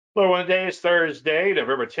Hello, today is Thursday,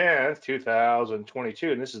 November 10th,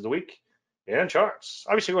 2022, and this is the week in charts.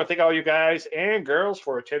 Obviously, we want to thank all you guys and girls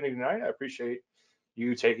for attending tonight. I appreciate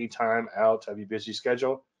you taking time out of your busy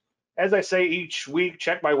schedule. As I say each week,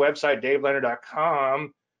 check my website,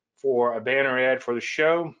 davelandry.com, for a banner ad for the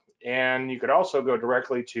show. And you could also go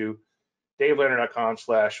directly to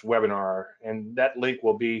davelandry.com/webinar, and that link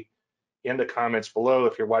will be in the comments below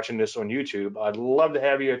if you're watching this on YouTube. I'd love to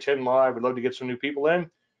have you attend live. We'd love to get some new people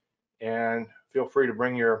in, and feel free to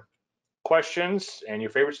bring your questions and your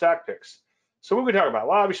favorite stock picks. So what we talk about?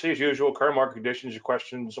 Well, obviously, as usual, current market conditions, your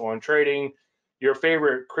questions on trading, your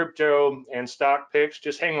favorite crypto and stock picks.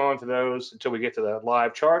 Just hang on to those until we get to the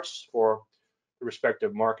live charts for the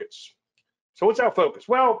respective markets. So what's our focus?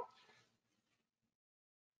 Well,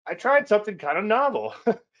 I tried something kind of novel.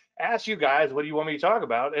 Ask you guys, what do you want me to talk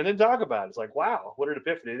about? And then talk about it. It's like, wow, what an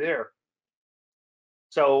epiphany there.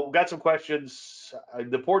 So got some questions.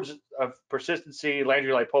 The importance of persistency,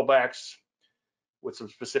 Landry Light pullbacks, with some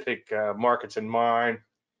specific markets in mind.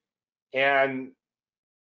 And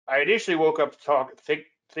I initially woke up to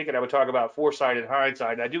thinking I would talk about foresight and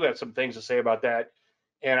hindsight. I do have some things to say about that,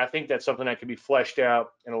 and I think that's something that can be fleshed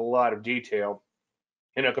out in a lot of detail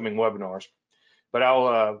in upcoming webinars.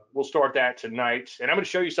 But we'll start that tonight, and I'm going to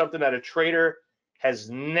show you something that a trader has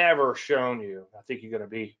never shown you. I think you're going to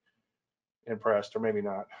be impressed, or maybe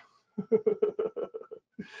not.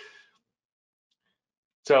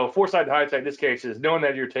 So foresight and hindsight in this case is knowing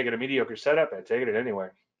that you're taking a mediocre setup and taking it anyway.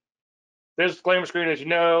 This disclaimer screen, as you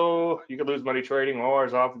know, you can lose money trading, or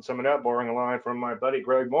as often sum it up, borrowing a line from my buddy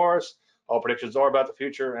Greg Morris. All predictions are about the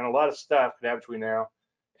future, and a lot of stuff can happen between now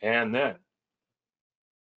and then.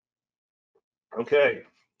 Okay,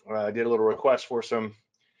 I did a little request for some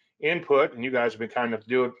input, and you guys have been kind enough to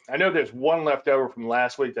do it. I know there's one left over from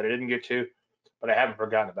last week that I didn't get to, but I haven't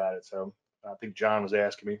forgotten about it. So I think John was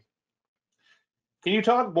asking me. Can you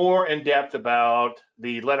talk more in depth about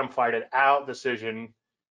the let them fight it out decision,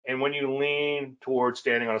 and when you lean towards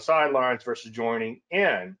standing on the sidelines versus joining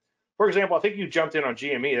in? For example, I think you jumped in on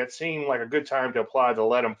GME. That seemed like a good time to apply the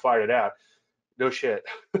let them fight it out. No shit.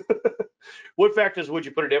 What factors would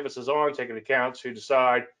you put an emphasis on, taking account to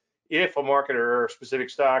decide if a market or a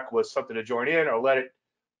specific stock was something to join in, or let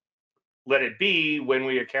it be when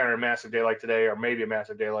we encounter a massive day like today, or maybe a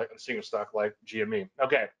massive day like a single stock like GME?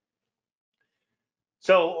 Okay.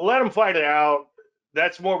 So let them fight it out.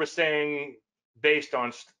 That's more of a saying based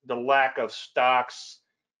on the lack of stocks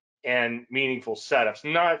and meaningful setups,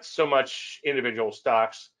 not so much individual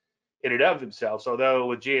stocks in and of themselves. Although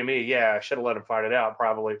with GME, yeah, I should have let them fight it out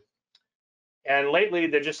probably. And lately,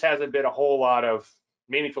 there just hasn't been a whole lot of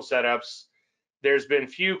meaningful setups. There's been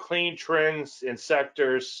few clean trends in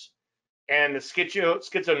sectors, and the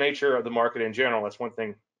schizo nature of the market in general. That's one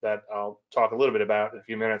thing that I'll talk a little bit about in a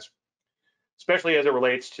few minutes, especially as it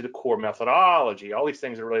relates to the core methodology. All these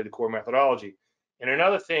things are related to core methodology. And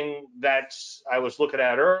another thing that I was looking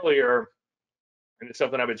at earlier, and it's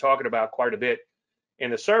something I've been talking about quite a bit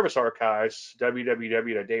in the service archives,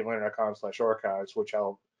 www.davelandry.com/archives, which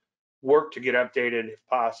I'll work to get updated if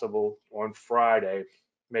possible on Friday,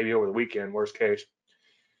 maybe over the weekend, worst case.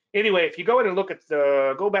 Anyway, if you go in and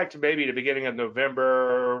go back to maybe the beginning of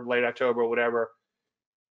November, late October, whatever,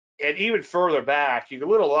 and even further back, you can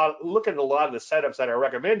look at a lot of the setups that I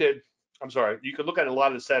recommended. I'm sorry, you could look at a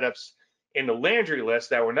lot of the setups in the Landry list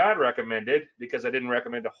that were not recommended because I didn't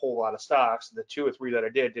recommend a whole lot of stocks. The 2 or 3 that I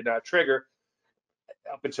did not trigger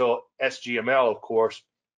up until SGML, of course.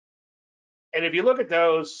 And if you look at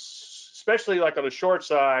those, especially like on the short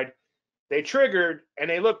side, they triggered and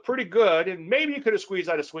they look pretty good. And maybe you could have squeezed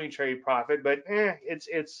out a swing trade profit, but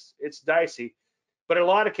it's dicey. But in a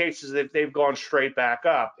lot of cases, they've gone straight back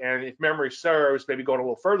up. And if memory serves, maybe going a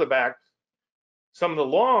little further back, some of the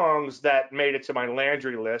longs that made it to my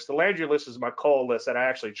Landry list. The Landry list is my call list that I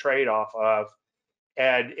actually trade off of.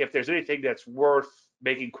 And if there's anything that's worth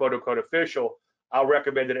making quote unquote official, I'll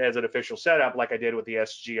recommend it as an official setup like I did with the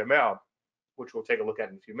SGML, which we'll take a look at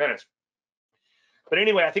in a few minutes. But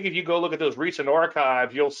anyway, I think if you go look at those recent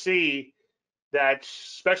archives, you'll see that,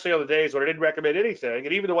 especially on the days when I didn't recommend anything,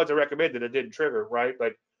 and even the ones I recommended, it didn't trigger, right?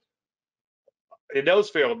 But those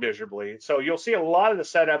failed miserably. So you'll see a lot of the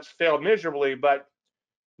setups failed miserably, but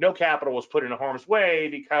no capital was put into harm's way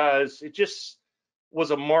because it just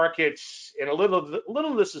was a market, and a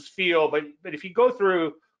little of this is feel, but if you go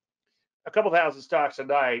through a couple thousand stocks a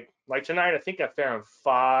night, like tonight, I think I found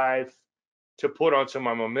 5 to put onto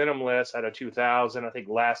my momentum list out of 2,000. I think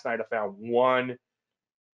last night I found 1,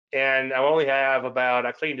 and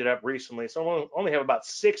I cleaned it up recently, so I only have about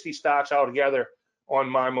 60 stocks altogether on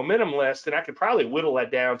my momentum list, and I could probably whittle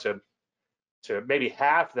that down to to maybe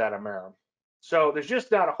half that amount. So there's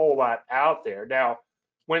just not a whole lot out there. Now,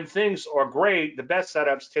 when things are great, the best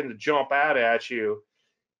setups tend to jump out at you.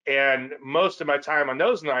 And most of my time on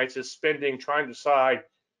those nights is spending trying to decide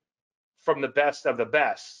from the best of the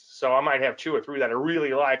best. So I might have two or three that I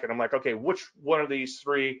really like, and I'm like, okay, which one of these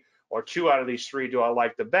three or two out of these three do I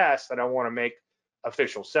like the best that I want to make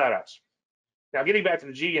official setups? Now, getting back to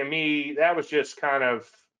the GME, that was just kind of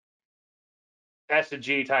S and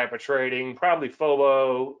G type of trading, probably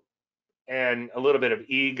FOMO and a little bit of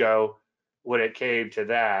ego when it came to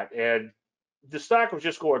that. And the stock was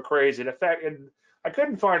just going crazy. In fact, and I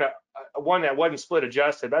couldn't find a one that wasn't split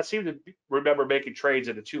adjusted, but I seem to remember making trades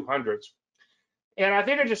in the 200s. And I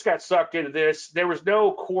think I just got sucked into this. There was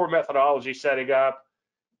no core methodology setting up.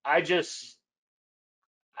 I just,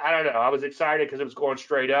 I don't know. I was excited because it was going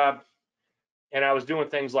straight up, and I was doing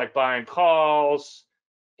things like buying calls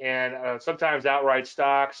and sometimes outright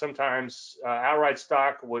stock. Sometimes outright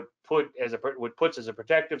stock would puts as a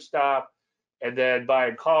protective stop, and then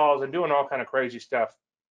buying calls and doing all kind of crazy stuff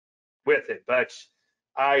with it. But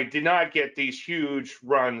I did not get these huge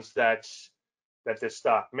runs that this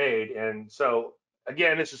stock made. And so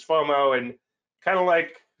again, this is FOMO and kind of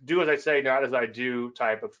like do as I say, not as I do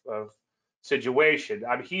type of situation.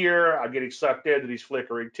 I'm here, I'm getting sucked into these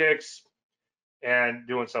flickering ticks and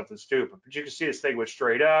doing something stupid. But you can see this thing went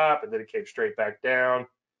straight up and then it came straight back down.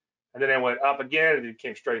 And then it went up again and it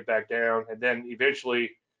came straight back down. And then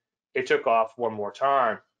eventually it took off one more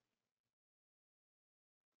time.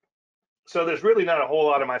 So there's really not a whole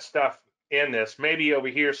lot of my stuff in this, maybe over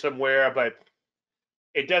here somewhere, but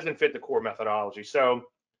it doesn't fit the core methodology. So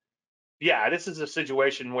yeah, this is a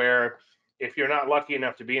situation where if you're not lucky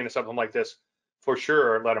enough to be into something like this, for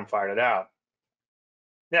sure, let them fight it out.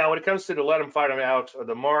 Now, when it comes to the let them fight them out of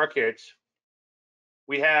the market,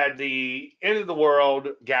 we had the end of the world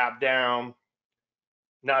gap down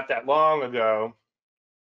not that long ago.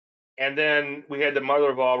 And then we had the mother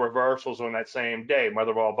of all reversals on that same day,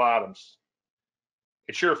 mother of all bottoms.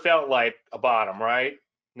 It sure felt like a bottom, right?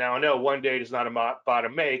 Now, I know one day does not a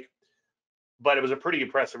bottom make, but it was a pretty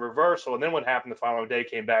impressive reversal. And then what happened the following day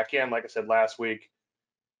came back in, like I said last week,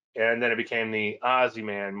 and then it became the Aussie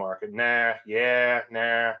man market. Nah, yeah,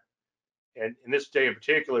 nah. And in this day in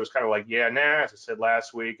particular, it was kind of like, yeah, nah, as I said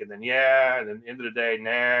last week, and then yeah, and then end of the day,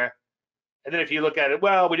 nah. And then if you look at it,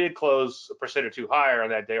 well, we did close a percent or two higher on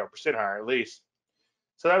that day, or a percent higher at least.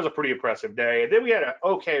 So that was a pretty impressive day. And then we had an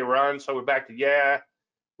okay run, so we're back to yeah.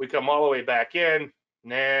 We come all the way back in,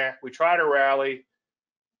 nah. We try to rally,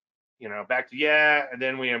 back to yeah, and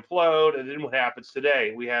then we implode. And then what happens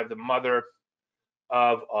today? We have the mother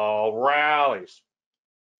of all rallies.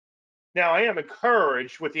 Now, I am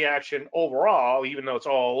encouraged with the action overall, even though it's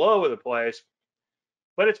all over the place,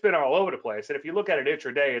 but it's been all over the place. And if you look at it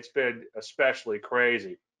intraday, it's been especially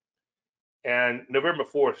crazy. And November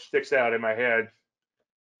 4th sticks out in my head.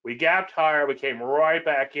 We gapped higher, we came right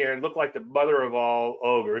back in, looked like the mother of all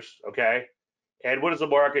ogres, okay? And what does the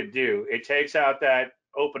market do? It takes out that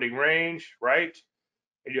opening range, right?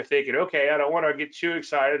 And you're thinking, okay, I don't want to get too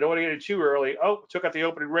excited. I don't want to get it too early. Oh, took out the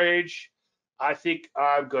opening range. I think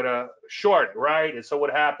I'm going to short it, right? And so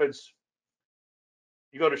what happens?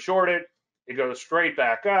 You go to short it, it goes straight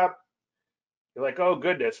back up. You're like, oh,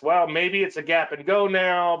 goodness. Well, maybe it's a gap and go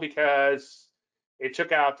now because it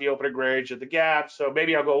took out the opening range of the gap. So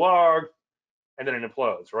maybe I'll go long, and then it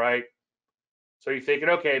implodes, right? So you're thinking,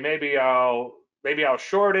 okay, maybe I'll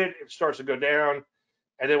short it. It starts to go down.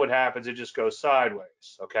 And then what happens? It just goes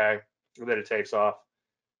sideways, okay? And then it takes off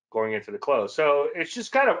going into the close. So it's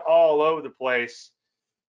just kind of all over the place.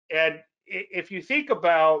 And if you think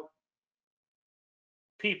about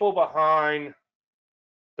people behind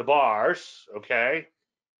the bars, okay,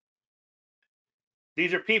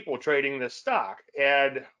 these are people trading this stock,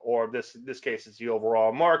 or this case it's the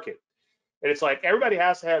overall market. And it's like everybody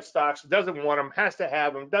has to have stocks, doesn't want them, has to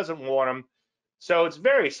have them, doesn't want them. So it's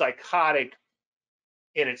very psychotic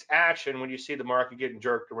in its action when you see the market getting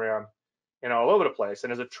jerked around and all over the place.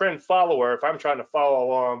 And as a trend follower, if I'm trying to follow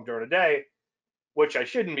along during the day, which I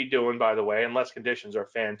shouldn't be doing, by the way, unless conditions are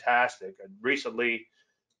fantastic. Recently,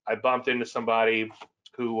 I bumped into somebody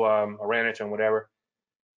who I ran into and whatever,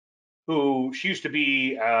 who she used to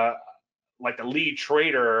be like the lead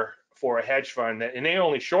trader for a hedge fund, and they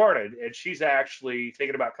only shorted, and she's actually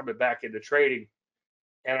thinking about coming back into trading.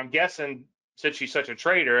 And I'm guessing since she's such a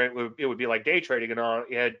trader, it would be like day trading and all.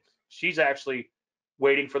 She's actually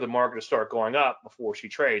waiting for the market to start going up before she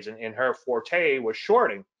trades, and her forte was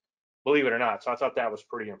shorting, believe it or not. So I thought that was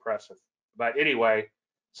pretty impressive. But anyway,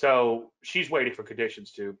 so she's waiting for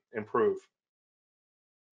conditions to improve.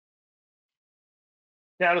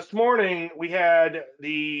 Now this morning we had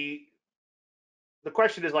the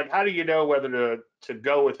question is like, how do you know whether to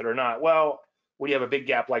go with it or not? Well, when you have a big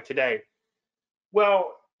gap like today,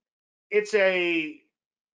 well, it's a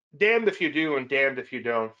damned if you do and damned if you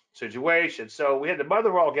don't situation. So we had the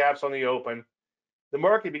mother of all gaps on the open. The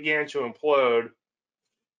market began to implode,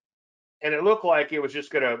 and it looked like it was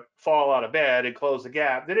just going to fall out of bed and close the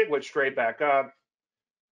gap. Then it went straight back up.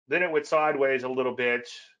 Then it went sideways a little bit,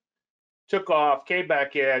 took off, came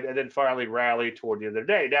back in, and then finally rallied toward the other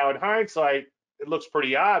day. Now, in hindsight, it looks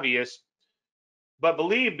pretty obvious, but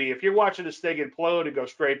believe me, if you're watching this thing implode and go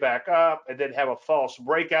straight back up and then have a false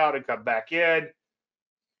breakout and come back in,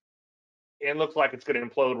 it looks like it's going to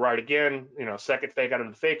implode right again, second fake out of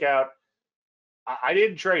the fake out. I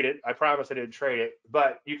didn't trade it. I promise I didn't trade it,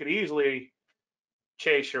 but you could easily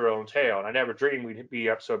chase your own tail. And I never dreamed we'd be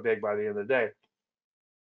up so big by the end of the day.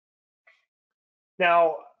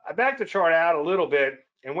 Now, I backed the chart out a little bit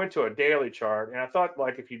and went to a daily chart. And I thought,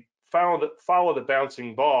 like, if you follow the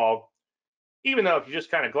bouncing ball, even though if you just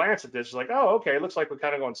kind of glance at this, it's like, oh, okay, it looks like we're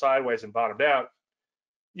kind of going sideways and bottomed out.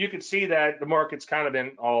 You can see that the market's kind of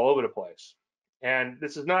been all over the place. And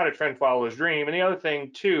this is not a trend follower's dream. And the other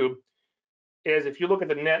thing, too, is if you look at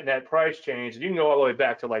the net price change, and you can go all the way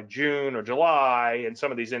back to like June or July and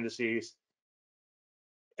some of these indices,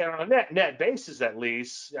 and on a net basis at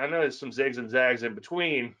least, I know there's some zigs and zags in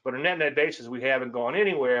between, but on a net basis, we haven't gone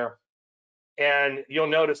anywhere. And you'll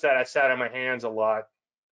notice that I sat on my hands a lot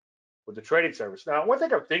with the trading service. Now, one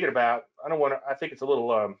thing I'm thinking about, I think it's a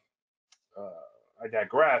little, I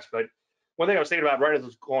digress, but one thing I was thinking about right as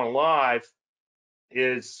it's going live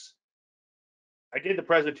is I did the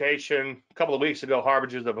presentation a couple of weeks ago,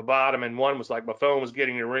 Harbingers of a Bottom, and one was like my phone was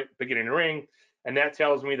beginning to ring, and that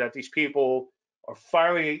tells me that these people are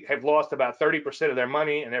finally have lost about 30% of their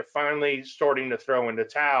money, and they're finally starting to throw in the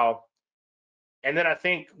towel. And then I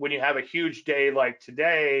think when you have a huge day like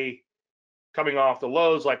today, coming off the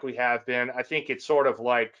lows like we have been, I think it sort of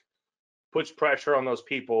like puts pressure on those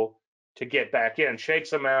people to get back in, shakes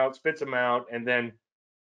them out, spits them out, and then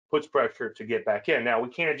puts pressure to get back in. Now, we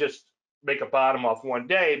can't just make a bottom off one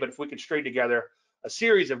day, but if we could string together a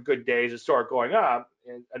series of good days and start going up,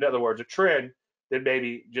 in other words, a trend, then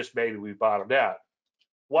maybe, just maybe, we bottomed out.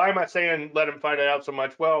 Why am I saying let them find it out so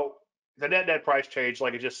much? Well, the net price change,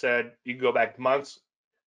 like I just said, you can go back months,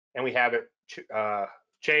 and we haven't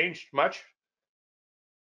changed much.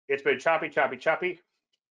 It's been choppy, choppy, choppy.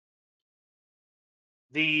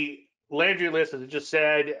 The Landry list, as I just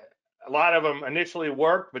said, a lot of them initially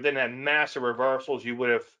worked, but then had massive reversals. You would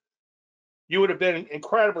have been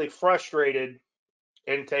incredibly frustrated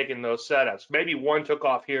in taking those setups. Maybe one took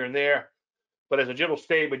off here and there, but as a general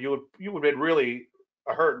statement, you would have been really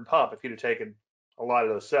a hurting pup if you'd have taken a lot of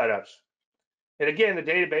those setups. And again, the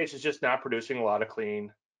database is just not producing a lot of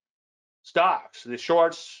clean stocks. The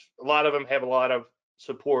shorts, a lot of them have a lot of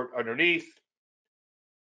support underneath,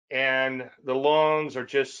 and the longs are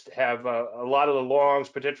just have a lot of the longs,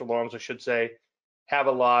 potential longs, I should say, have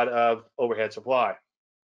a lot of overhead supply.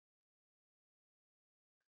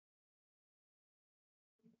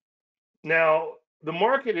 Now, the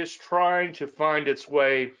market is trying to find its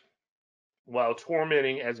way while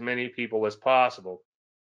tormenting as many people as possible.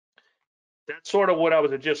 That's sort of what I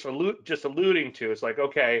was just alluding to. It's like,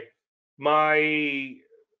 okay, my,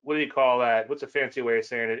 what do you call that? What's a fancy way of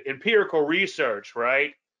saying it? Empirical research,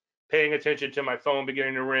 right? Paying attention to my phone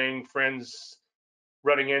beginning to ring, friends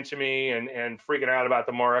running into me and freaking out about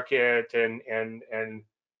the market, and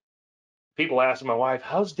people asking my wife,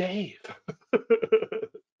 "How's Dave?"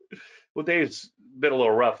 Well, Dave's been a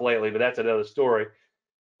little rough lately, but that's another story.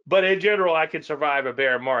 But in general, I can survive a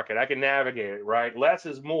bear market. I can navigate it, right? Less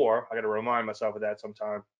is more. I got to remind myself of that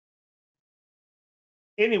sometime.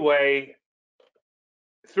 Anyway,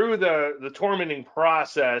 through the tormenting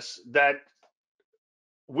process, that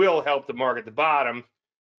will help the market to bottom.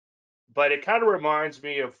 But it kind of reminds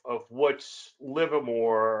me of what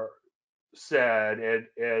Livermore said,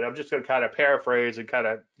 and I'm just going to kind of paraphrase and kind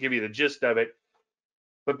of give you the gist of it.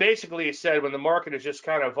 But basically, he said when the market is just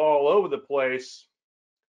kind of all over the place,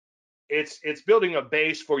 it's building a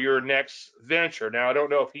base for your next venture. Now, I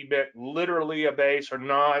don't know if he meant literally a base or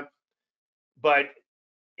not, but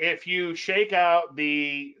if you shake out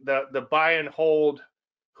the buy and hold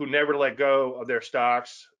who never let go of their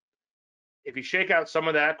stocks, if you shake out some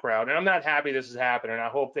of that crowd, and I'm not happy this is happening, I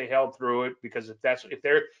hope they held through it, because if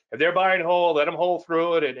they're buy and hold, let them hold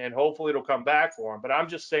through it, and hopefully it'll come back for them. But I'm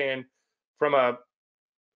just saying, from a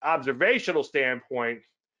observational standpoint,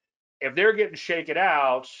 if they're getting shaken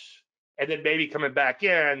out and then maybe coming back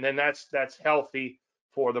in, then that's healthy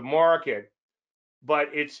for the market. But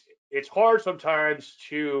it's hard sometimes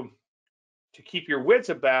to keep your wits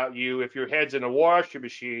about you if your head's in a washing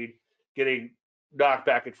machine getting knocked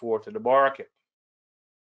back and forth in the market.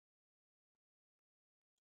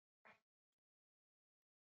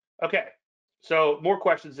 Okay, so more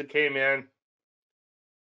questions that came in.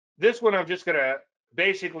 This one I'm just going to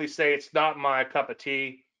basically say it's not my cup of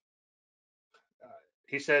tea.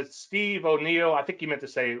 He says, Steve O'Neill, I think he meant to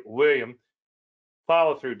say William,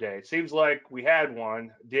 follow through day. It seems like we had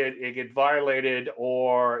one. Did it get violated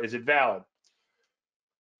or is it valid?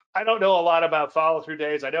 I don't know a lot about follow through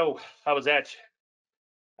days. I know I was at,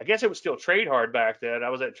 I guess it was still Trade Hard back then. I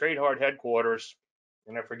was at Trade Hard headquarters,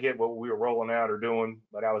 and I forget what we were rolling out or doing,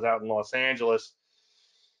 but I was out in Los Angeles,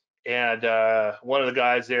 and one of the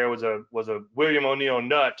guys there was a William O'Neill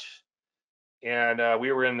nut, and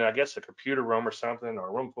we were in, I guess, a computer room or something, or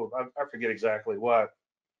a room full. I forget exactly what.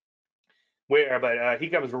 Where, but he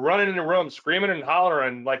comes running in the room, screaming and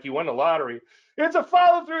hollering like he won the lottery. It's a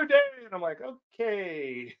follow through day, and I'm like,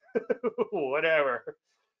 okay, whatever.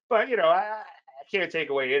 But I can't take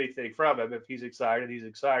away anything from him. If he's excited, he's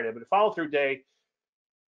excited. But follow through day,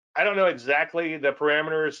 I don't know exactly the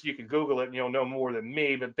parameters. You can Google it and you'll know more than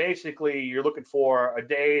me. But basically, you're looking for a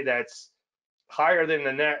day that's higher than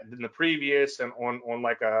the previous, and on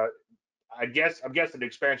like a, I'm guessing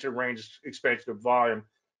expansion range, expansion of volume.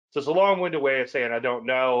 So it's a long-winded way of saying I don't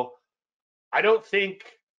know. I don't think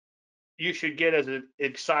you should get as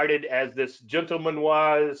excited as this gentleman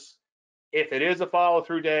was. If it is a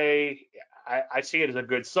follow-through day, I see it as a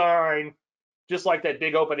good sign. Just like that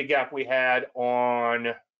big opening gap we had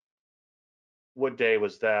on, what day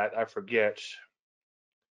was that? I forget.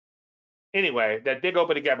 Anyway, that big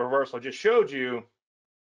opening gap reversal just showed you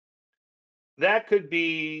that could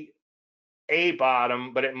be a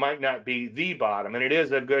bottom, but it might not be the bottom. And it is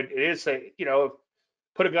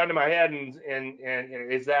put a gun to my head and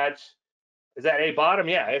is that a bottom?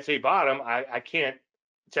 Yeah, it's a bottom. I can't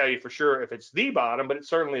tell you for sure if it's the bottom, but it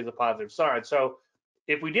certainly is a positive sign. So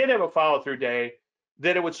if we did have a follow through day,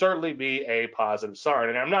 then it would certainly be a positive sign.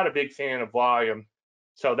 And I'm not a big fan of volume,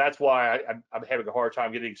 so that's why I'm having a hard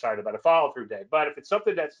time getting excited about a follow through day. But if it's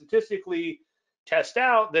something that statistically test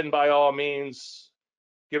out, then by all means,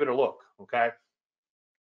 give it a look. Okay.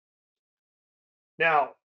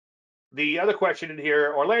 Now, the other question in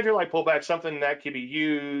here, are Landry Light pullbacks something that can be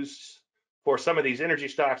used for some of these energy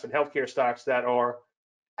stocks and healthcare stocks that are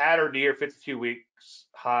at or near 52 weeks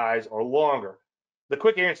highs or longer? The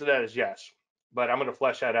quick answer to that is yes, but I'm going to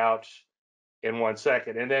flesh that out in 1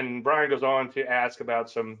 second. And then Brian goes on to ask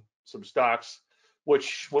about some stocks,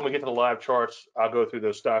 which when we get to the live charts, I'll go through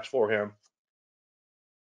those stocks for him.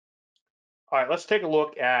 All right, let's take a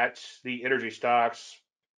look at the energy stocks.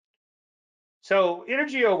 So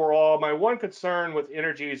energy overall, my one concern with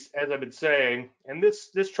energies, as I've been saying, and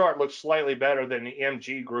this chart looks slightly better than the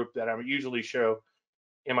MG group that I usually show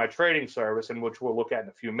in my trading service, and which we'll look at in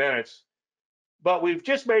a few minutes. But we've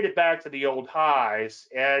just made it back to the old highs.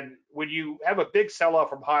 And when you have a big sell-off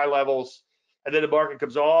from high levels, and then the market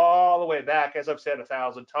comes all the way back, as I've said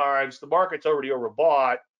 1,000 times, the market's already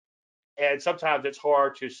overbought, and sometimes it's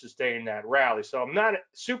hard to sustain that rally. So I'm not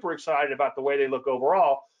super excited about the way they look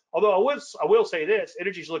overall. Although I will say this,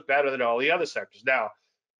 energies look better than all the other sectors. Now,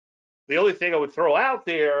 the only thing I would throw out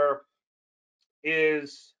there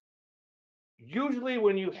is usually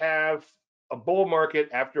when you have a bull market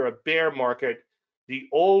after a bear market, the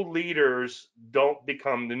old leaders don't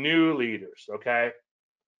become the new leaders, okay?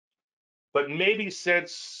 But maybe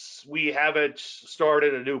since we haven't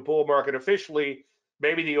started a new bull market officially,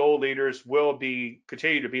 maybe the old leaders will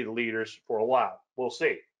continue to be the leaders for a while. We'll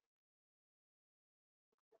see.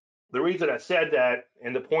 The reason I said that,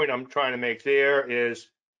 and the point I'm trying to make there, is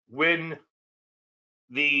when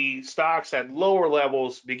the stocks at lower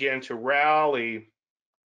levels begin to rally,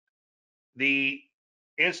 the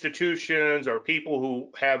institutions or people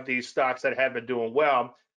who have these stocks that have been doing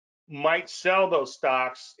well might sell those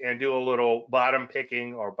stocks and do a little bottom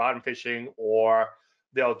picking or bottom fishing, or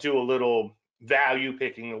they'll do a little value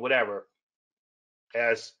picking or whatever.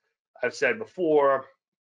 As I've said before,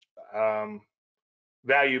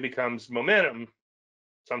 value becomes momentum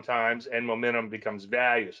sometimes, and momentum becomes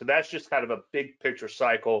value. So that's just kind of a big picture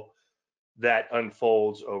cycle that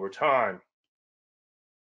unfolds over time.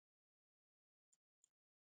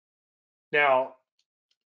 Now,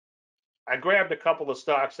 I grabbed a couple of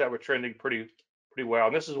stocks that were trending pretty well,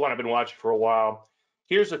 and this is one I've been watching for a while.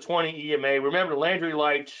 Here's a 20 EMA. Remember, Landry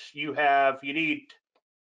Light, you need,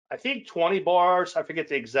 I think, 20 bars. I forget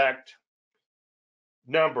the exact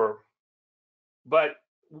number, but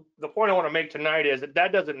the point I want to make tonight is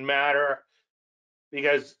that doesn't matter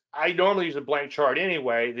because I normally use a blank chart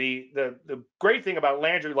anyway. The great thing about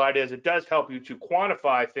Landry Light is it does help you to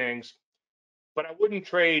quantify things, but I wouldn't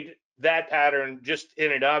trade that pattern just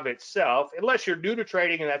in and of itself, unless you're new to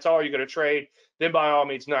trading and that's all you're going to trade. Then by all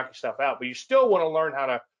means, knock yourself out. But you still want to learn how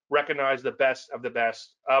to recognize the best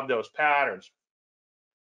of those patterns.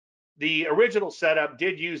 The original setup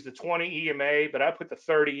did use the 20 EMA, but I put the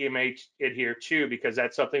 30 EMA in here too, because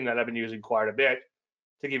that's something that I've been using quite a bit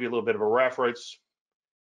to give you a little bit of a reference.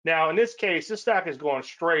 Now, in this case, this stock is going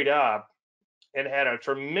straight up and had a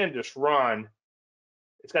tremendous run.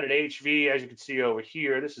 It's got an HV, as you can see over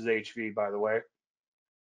here. This is HV, by the way,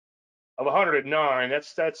 of 109.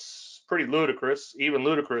 That's pretty ludicrous. Even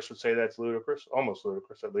ludicrous would say that's ludicrous, almost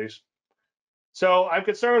ludicrous at least. So I'm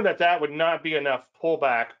concerned that that would not be enough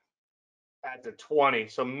pullback at the 20.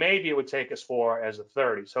 So maybe it would take as far as the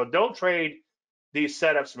 30. So don't trade these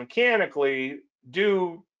setups mechanically.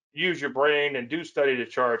 Do use your brain and do study the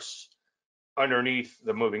charts underneath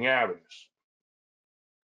the moving averages.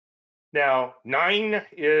 Now, 9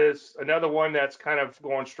 is another one that's kind of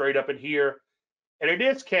going straight up in here. And in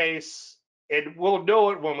this case, we'll know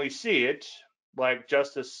it when we see it, like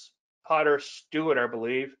Justice Potter Stewart, I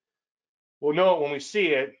believe. We'll know it when we see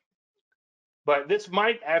it. But this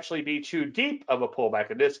might actually be too deep of a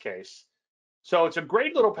pullback in this case. So it's a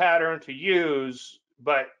great little pattern to use,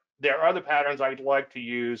 but there are other patterns I'd like to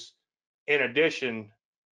use in addition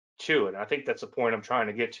to it. I think that's the point I'm trying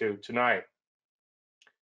to get to tonight.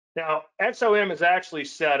 Now, XOM is actually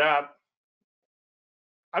set up.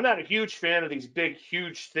 I'm not a huge fan of these big,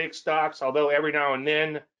 huge, thick stocks, although every now and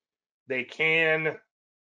then they can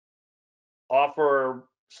offer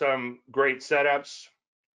some great setups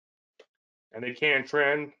and they can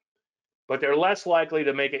trend, but they're less likely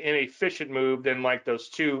to make an inefficient move than like those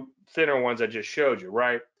two thinner ones I just showed you,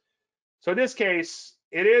 right? So in this case,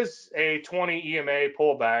 it is a 20 EMA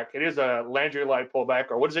pullback. It is a Landry Light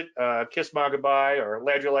pullback, or what is it? Kiss My Goodbye or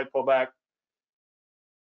Landry Light pullback.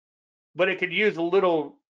 But it could use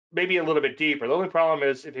maybe a little bit deeper. The only problem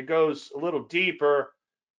is if it goes a little deeper,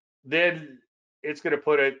 then it's going to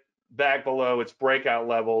put it back below its breakout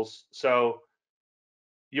levels. So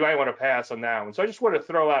you might want to pass on that one. So I just want to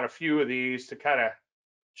throw out a few of these to kind of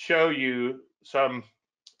show you some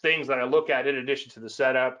things that I look at in addition to the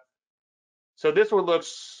setup. So this one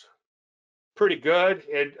looks pretty good.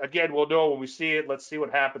 And again, we'll know when we see it. Let's see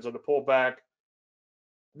what happens on the pullback.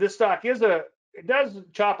 This stock it does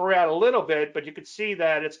chop around a little bit, but you can see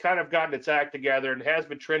that it's kind of gotten its act together and has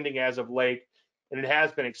been trending as of late, and it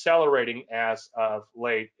has been accelerating as of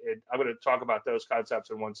late. And I'm going to talk about those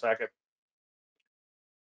concepts in 1 second.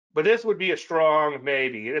 But this would be a strong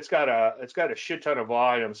maybe. And it's got a shit ton of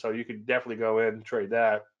volume, so you could definitely go in and trade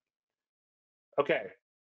that. Okay.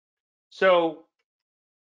 So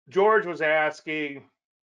George was asking,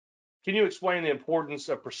 can you explain the importance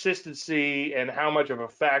of persistency and how much of a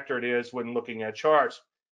factor it is when looking at charts?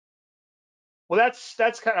 Well, that's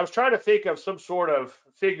kind of, I was trying to think of some sort of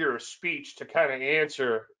figure of speech to kind of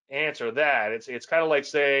answer that. It's kind of like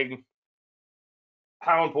saying,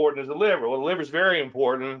 how important is the liver? Well, the liver is very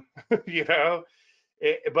important, you know,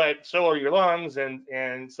 but so are your lungs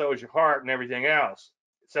and so is your heart and everything else.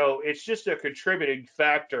 So it's just a contributing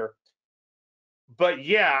factor. But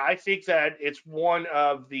yeah, I think that it's one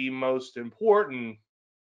of the most important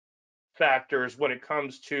factors when it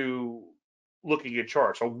comes to looking at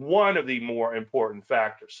charts, or one of the more important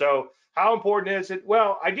factors. So how important is it?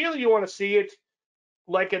 Well, ideally you want to see it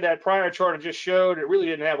like in that prior chart I just showed. It really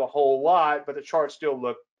didn't have a whole lot, but the chart still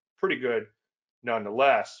looked pretty good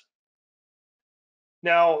nonetheless.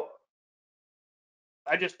 Now,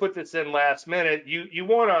 I just put this in last minute. You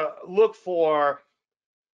want to look for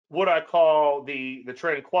what I call the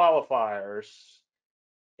trend qualifiers,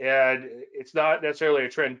 and it's not necessarily a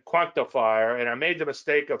trend quantifier. And I made the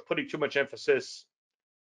mistake of putting too much emphasis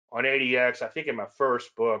on ADX, I think in my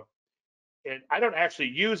first book. And I don't actually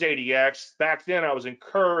use ADX. Back then, I was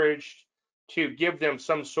encouraged to give them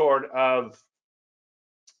some sort of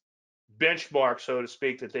benchmark, so to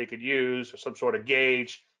speak, that they could use, or some sort of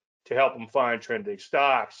gauge to help them find trending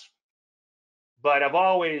stocks. But I've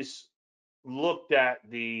always looked at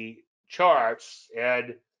the charts,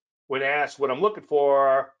 and when asked what I'm looking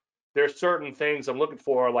for, there's certain things I'm looking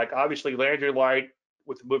for, like obviously Landry Light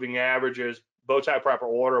with the moving averages, bow tie proper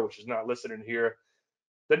order, which is not listed in here,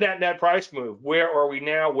 the net price move. Where are we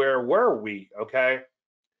now? Where were we? Okay.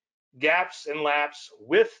 Gaps and laps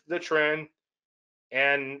with the trend.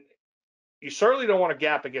 And you certainly don't want to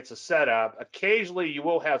gap against a setup. Occasionally, you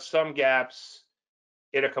will have some gaps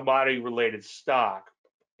in a commodity related stock.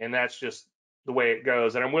 And that's just the way it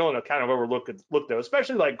goes. And I'm willing to kind of look those,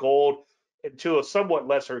 especially like gold and to a somewhat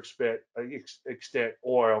lesser extent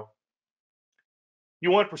oil.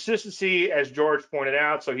 You want persistency, as George pointed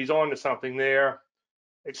out, so he's on to something there.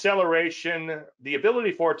 Acceleration, the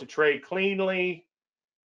ability for it to trade cleanly,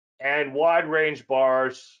 and wide range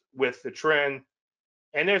bars with the trend.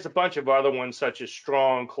 And there's a bunch of other ones, such as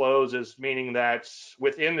strong closes, meaning that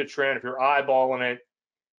within the trend, if you're eyeballing it,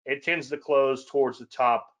 it tends to close towards the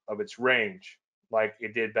top of its range, like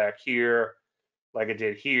it did back here, like it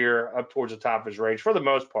did here, up towards the top of its range for the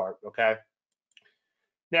most part, okay?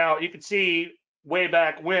 Now, you can see way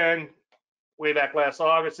back last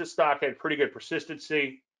August, this stock had pretty good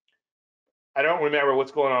persistency. I don't remember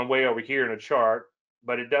what's going on way over here in the chart,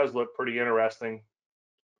 but it does look pretty interesting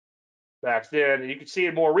back then. And you can see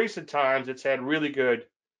in more recent times, it's had really good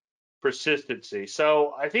persistency.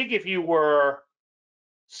 So I think if you were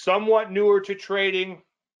somewhat newer to trading,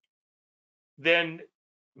 then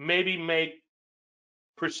maybe make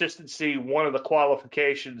persistency one of the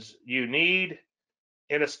qualifications you need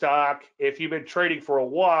in a stock. If you've been trading for a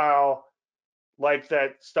while, like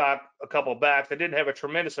that stock a couple back that didn't have a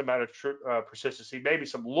tremendous amount of persistency, maybe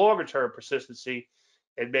some longer term persistency,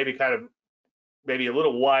 and maybe a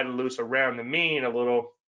little wide and loose around the mean a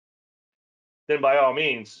little, then by all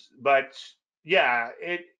means. But yeah,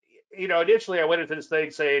 initially I went into this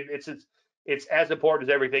thing saying it's as important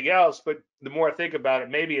as everything else, but the more I think about it,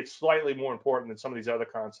 maybe it's slightly more important than some of these other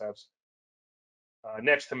concepts,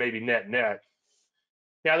 next to maybe net.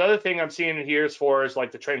 Now, the other thing I'm seeing in here as far as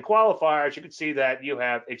like the trend qualifiers, you can see that you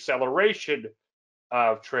have acceleration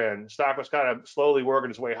of trend. Stock was kind of slowly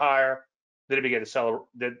working its way higher. Then it began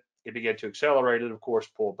to accelerate, and of course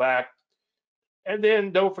pull back. And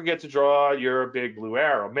then don't forget to draw your big blue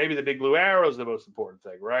arrow. Maybe the big blue arrow is the most important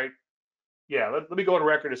thing, right? Yeah, let me go on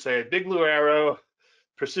record to say big blue arrow,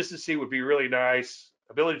 persistency would be really nice.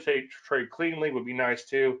 Ability to trade cleanly would be nice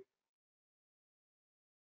too.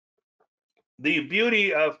 The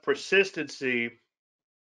beauty of persistency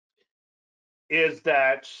is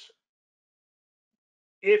that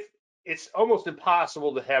if it's almost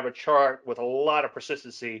impossible to have a chart with a lot of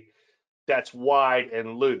persistency that's wide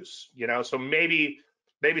and loose, so maybe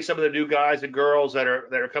some of the new guys and girls that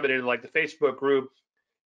are coming in like the Facebook group,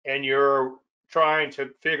 and you're trying to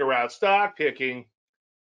figure out stock picking,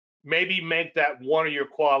 maybe make that one of your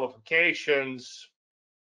qualifications,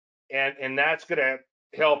 and that's going to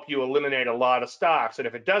help you eliminate a lot of stocks. And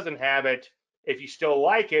if it doesn't have it, if you still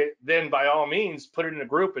like it, then by all means put it in a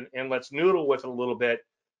group and let's noodle with it a little bit.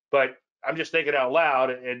 But I'm just thinking out loud,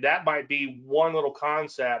 and that might be one little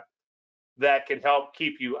concept that can help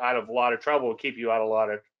keep you out of a lot of trouble, keep you out of a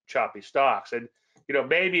lot of choppy stocks. And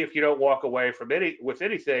maybe if you don't walk away from with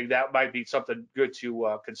anything, that might be something good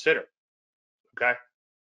to consider. Okay.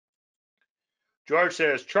 George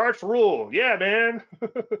says charts rule. Yeah, man.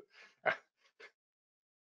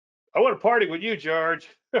 I want to party with you, George.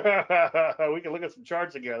 We can look at some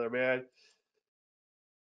charts together, man.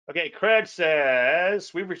 Okay, Craig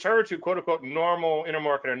says we've returned to quote unquote normal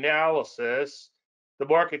intermarket analysis. The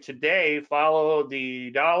market today followed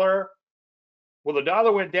the dollar. Well, the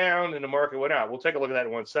dollar went down and the market went up. We'll take a look at that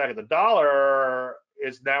in 1 second. The dollar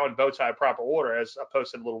is now in bow tie proper order, as I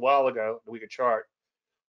posted a little while ago, the weekly chart.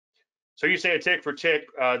 So you say a tick for tick,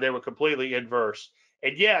 they were completely inverse.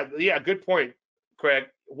 And yeah, good point, Craig.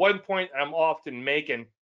 One point I'm often making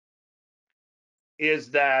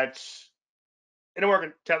is that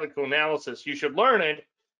intermarket technical analysis, you should learn it,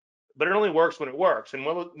 but it only works when it works. And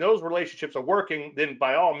when those relationships are working, then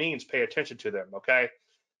by all means pay attention to them, okay?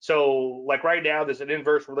 So like right now, there's an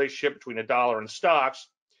inverse relationship between the dollar and stocks,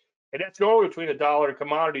 and that's normally between the dollar and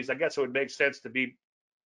commodities. I guess it would make sense to be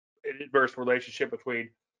an inverse relationship between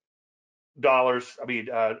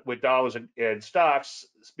with dollars and stocks,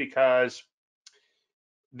 because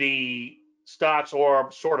the stocks are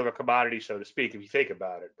sort of a commodity, so to speak, if you think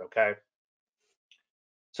about it, okay?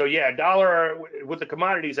 So yeah, dollar with the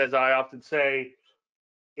commodities, as I often say,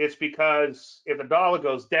 it's because if the dollar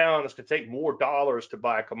goes down, it's going to take more dollars to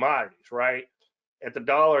buy commodities, right? If the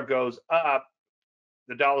dollar goes up,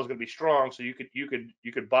 the dollar is going to be strong, so you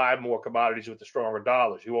could buy more commodities with the stronger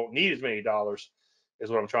dollars. You won't need as many dollars, is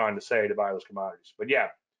what I'm trying to say, to buy those commodities. But yeah,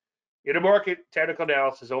 intermarket technical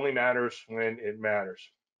analysis only matters when it matters.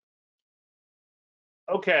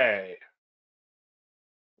 Okay.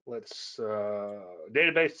 Let's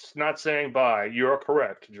database not saying bye. You're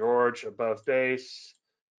correct, George. Above base.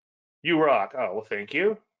 You rock. Oh, well, thank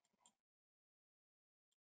you.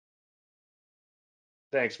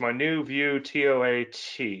 Thanks. My new view, TOAT.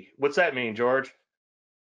 What's that mean, George?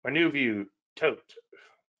 My new view, tote.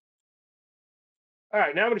 All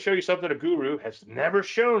right, now I'm going to show you something a guru has never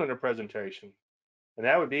shown in a presentation. and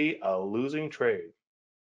that would be a losing trade.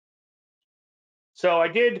 So I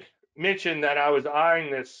did mention that I was eyeing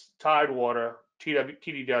this Tidewater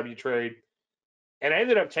TDW trade, and I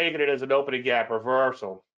ended up taking it as an opening gap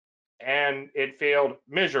reversal, and it failed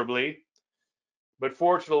miserably, but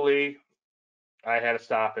fortunately I had a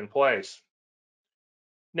stop in place.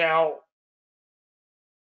 Now,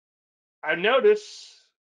 I notice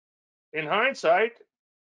in hindsight,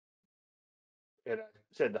 and I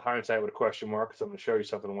said the hindsight with a question mark because I'm going to show you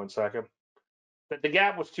something in 1 second, that the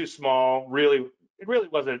gap was too small. Really, it really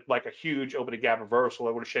wasn't like a huge opening gap reversal.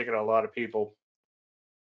 It would have shaken out a lot of people.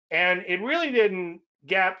 And it really didn't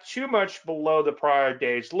gap too much below the prior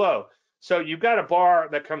day's low. So you've got a bar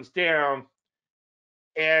that comes down,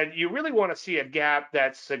 and you really want to see a gap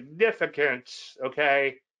that's significant,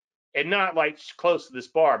 okay, and not like close to this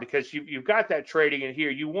bar, because you've got that trading in here.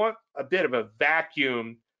 You want a bit of a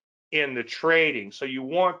vacuum in the trading. So you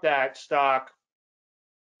want that stock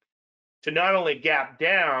to not only gap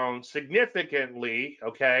down significantly,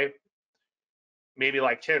 okay, maybe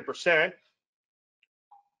like 10%,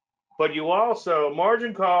 but you also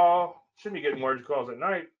margin call. Shouldn't be getting margin calls at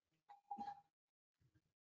night.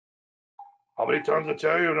 How many times I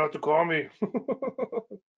tell you not to call me?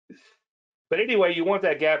 But anyway, you want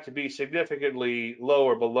that gap to be significantly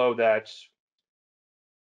lower below that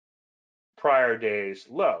prior day's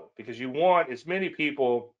low, because you want as many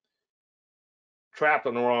people trapped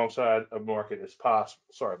on the wrong side of market as possible.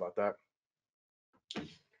 Sorry about that.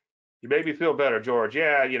 You made me feel better, George.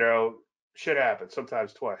 Yeah, shit happens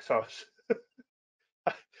sometimes twice.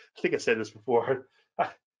 I think I said this before.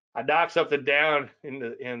 I knocked something down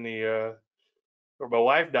or my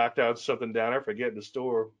wife knocked out something down. I forget in the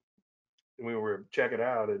store, and we were checking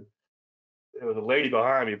out, and there was a lady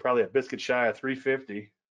behind me, probably a biscuit shy of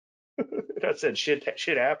 350. And I said, shit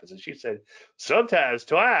happens. And she said, sometimes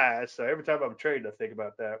twice. So every time I'm trading, I think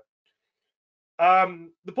about that.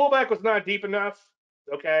 The pullback was not deep enough,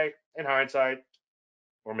 okay, in hindsight,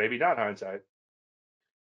 or maybe not hindsight.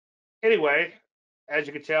 Anyway, as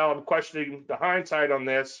you can tell, I'm questioning the hindsight on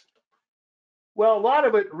this. Well, a lot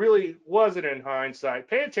of it really wasn't in hindsight.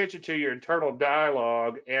 Pay attention to your internal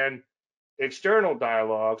dialogue and external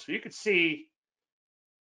dialogue. So you could see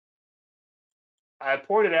I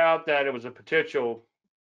pointed out that it was a potential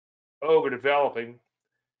ogre developing,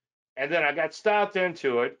 and then I got stopped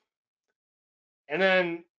into it. And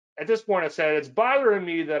then at this point, I said, it's bothering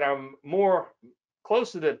me that I'm more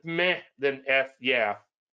close to the meh than F yeah.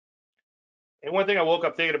 And one thing I woke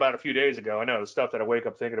up thinking about a few days ago, I know the stuff that I wake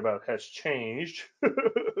up thinking about has changed,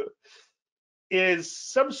 is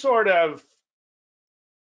some sort of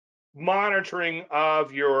monitoring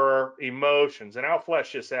of your emotions. And I'll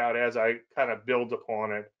flesh this out as I kind of build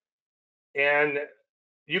upon it. And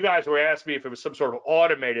you guys were asking me if it was some sort of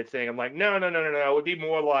automated thing. I'm like, no. It would be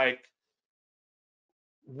more like,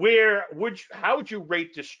 how would you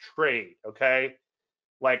rate this trade? Okay.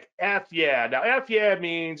 Like F yeah. Now, F yeah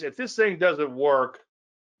means if this thing doesn't work,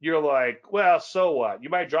 you're like, well, so what? You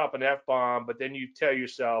might drop an F bomb, but then you tell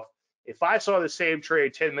yourself, if I saw the same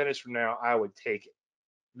trade 10 minutes from now, I would take it.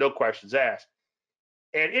 No questions asked.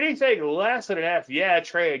 And anything less than an F yeah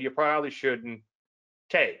trade, you probably shouldn't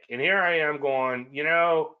take. And here I am going,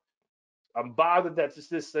 I'm bothered that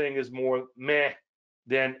this thing is more meh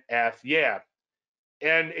than F yeah.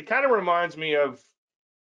 And it kind of reminds me of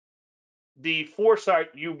the foresight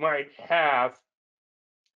you might have,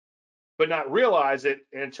 but not realize it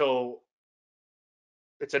until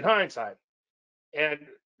it's in hindsight. And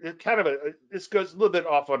it kind of this goes a little bit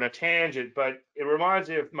off on a tangent, but it reminds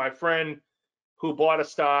me of my friend who bought a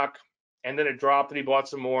stock, and then it dropped and he bought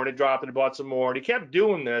some more, and it dropped and he bought some more, and he kept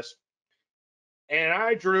doing this. And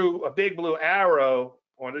I drew a big blue arrow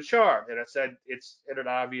on the chart, and I said it's in an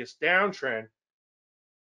obvious downtrend.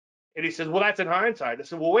 And he says, well, that's in hindsight. I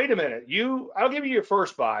said, well, wait a minute. I'll give you your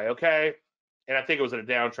first buy, okay? And I think it was in a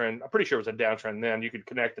downtrend. I'm pretty sure it was a downtrend then. You could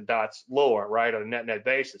connect the dots lower, right, on a net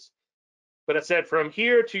basis. But I said, from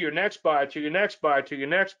here to your next buy, to your next buy, to your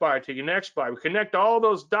next buy, to your next buy, we connect all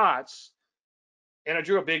those dots, and I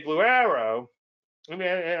drew a big blue arrow. I mean,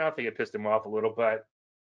 I think it pissed him off a little, but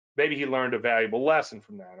maybe he learned a valuable lesson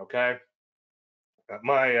from that, okay?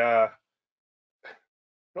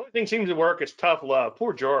 The only thing seems to work is tough love.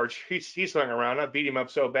 Poor George. He's hung around. I beat him up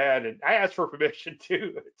so bad, and I asked for permission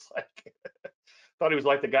too. It's like thought he was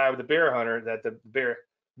like the guy with the bear hunter, that the bear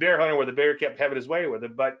hunter where the bear kept having his way with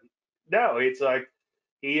him. But no, it's like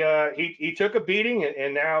he took a beating,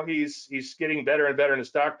 and now he's getting better and better in the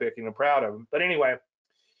stock picking. I'm proud of him. But anyway,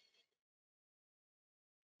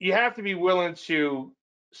 you have to be willing to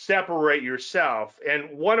separate yourself.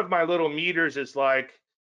 And one of my little meters is like,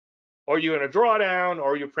 or you're in a drawdown,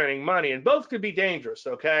 or you're printing money, and both could be dangerous.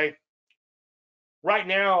 Okay. Right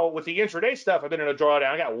now, with the intraday stuff, I've been in a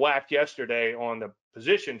drawdown. I got whacked yesterday on the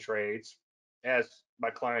position trades, as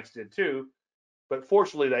my clients did too. But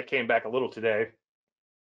fortunately, that came back a little today.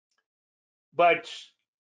 But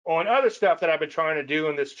on other stuff that I've been trying to do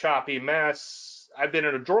in this choppy mess, I've been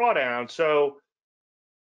in a drawdown. So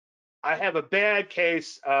I have a bad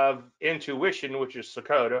case of intuition, which is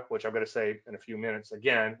Sakota, which I'm going to say in a few minutes.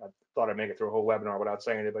 Again, I thought I'd make it through a whole webinar without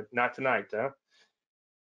saying it, but not tonight, huh?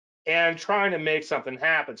 And trying to make something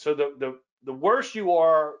happen. So the worse you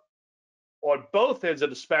are on both ends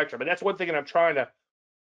of the spectrum, and that's one thing that I'm trying to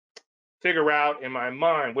figure out in my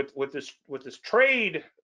mind with this trade,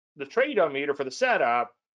 the trade-o-meter for the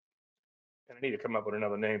setup. And I need to come up with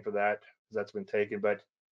another name for that because that's been taken. But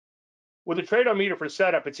with the trade-o-meter for the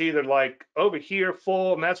setup, it's either like over here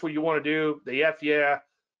full, and that's what you want to do, the F yeah,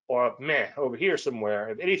 or meh, over here somewhere.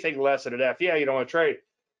 If anything less than an F yeah, you don't want to trade.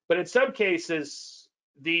 But in some cases,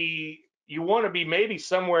 you want to be maybe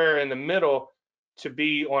somewhere in the middle to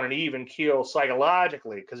be on an even keel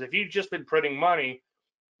psychologically. Because if you've just been printing money,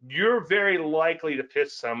 you're very likely to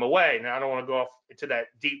piss some away. Now, I don't want to go off into that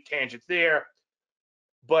deep tangent there,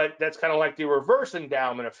 but that's kind of like the reverse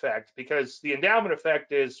endowment effect, because the endowment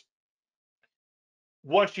effect is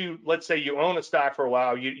once you, let's say you own a stock for a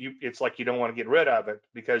while, it's like you don't want to get rid of it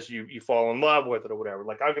because you fall in love with it or whatever.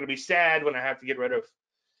 Like, I'm going to be sad when I have to get rid of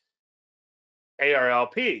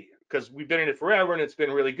ARLP because we've been in it forever and it's been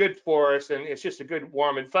really good for us, and it's just a good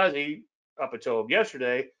warm and fuzzy up until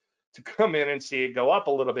yesterday to come in and see it go up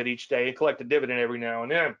a little bit each day and collect a dividend every now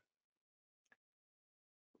and then.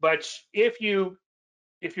 But if you're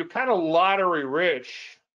kind of lottery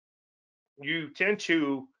rich, you tend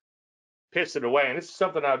to piss it away. And this is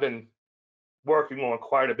something I've been working on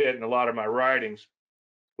quite a bit in a lot of my writings,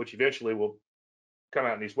 which eventually will come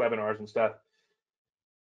out in these webinars and stuff.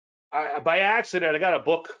 By accident, I got a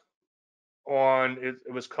book on,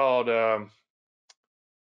 it was called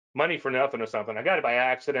Money for Nothing or something. I got it by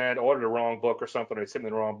accident, ordered the wrong book or something, or sent me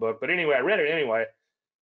the wrong book. But anyway, I read it anyway.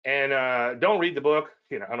 And don't read the book.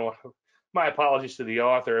 I don't want, my apologies to the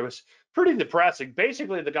author. It was pretty depressing.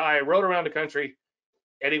 Basically, the guy rode around the country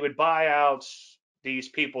and he would buy out these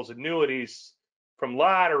people's annuities from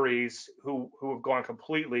lotteries who have gone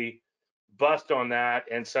completely bust on that.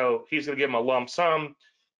 And so he's going to give them a lump sum.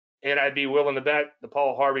 And I'd be willing to bet the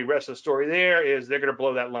Paul Harvey rest of the story there is they're going to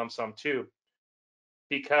blow that lump sum too,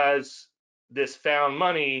 because this found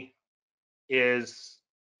money is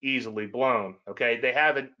easily blown. Okay, they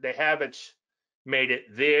haven't made it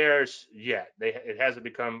theirs yet. It hasn't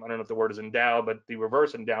become, I don't know if the word is endowed, but the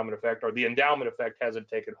reverse endowment effect or the endowment effect hasn't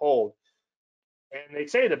taken hold. And they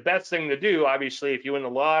say the best thing to do, obviously, if you win the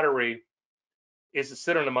lottery, is to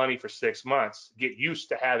sit on the money for 6 months, get used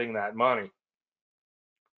to having that money.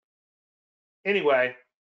 Anyway,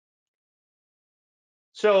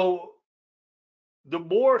 so the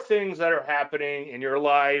more things that are happening in your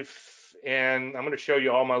life, and I'm going to show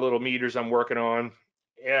you all my little meters I'm working on,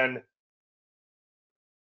 and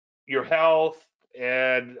your health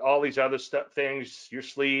and all these other things, your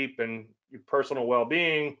sleep and your personal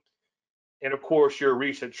well-being, and of course your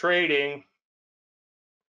recent trading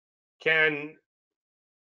can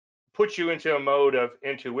put you into a mode of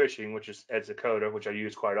intuition, which is Dakota, which I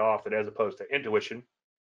use quite often as opposed to intuition.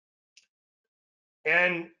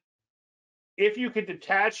 And if you could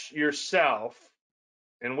detach yourself,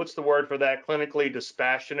 and what's the word for that? Clinically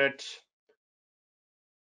dispassionate.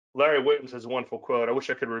 Larry Whitman has a wonderful quote. I wish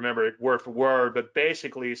I could remember it word for word, but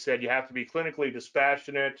basically he said you have to be clinically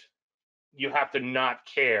dispassionate. You have to not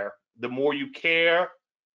care. The more you care,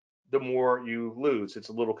 the more you lose. It's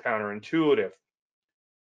a little counterintuitive.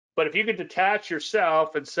 But if you could detach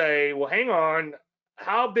yourself and say, well, hang on,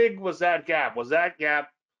 how big was that gap? Was that gap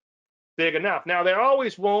big enough? Now, there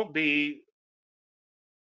always won't be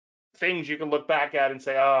things you can look back at and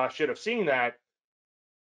say, oh, I should have seen that.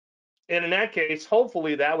 And in that case,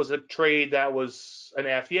 hopefully that was a trade that was an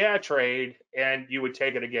F yeah trade, and you would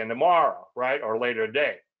take it again tomorrow, right? Or later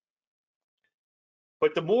today.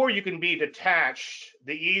 But the more you can be detached,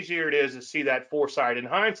 the easier it is to see that foresight and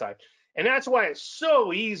hindsight. And that's why it's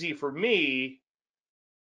so easy for me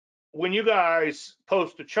when you guys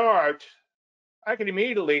post a chart, I can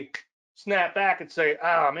immediately snap back and say,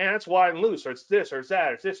 oh man, it's wide and loose, or it's this, or it's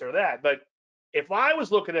that, or it's this, or that. But if I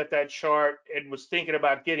was looking at that chart and was thinking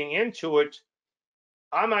about getting into it,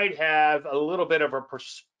 I might have a little bit of a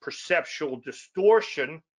perceptual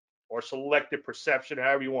distortion or selective perception,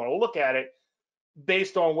 however you want to look at it,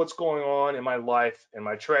 based on what's going on in my life and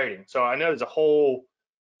my trading. So I know there's a whole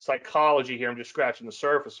psychology here I'm just scratching the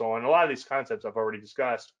surface on. A lot of these concepts I've already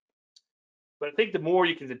discussed. But I think the more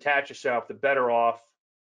you can detach yourself, the better off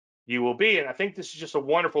you will be. And I think this is just a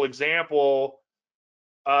wonderful example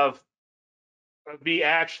of me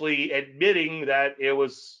actually admitting that it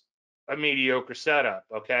was a mediocre setup.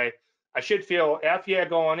 Okay. I should feel F yeah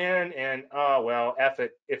going in, and oh well, F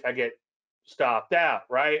it if I get stopped out,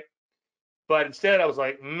 right? But instead I was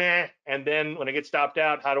like, meh. And then when I get stopped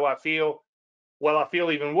out, how do I feel? Well, I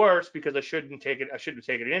feel even worse because I shouldn't take it. I shouldn't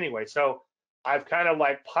have taken it anyway. So I've kind of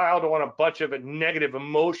like piled on a bunch of negative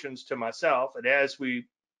emotions to myself. And as we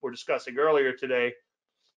were discussing earlier today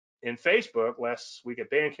in Facebook last week at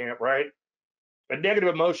band camp, right? A negative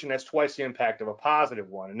emotion has twice the impact of a positive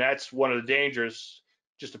one. And that's one of the dangers,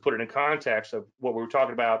 just to put it in context of what we were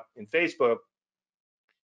talking about in Facebook,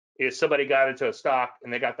 is somebody got into a stock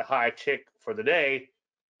and they got the high tick for the day,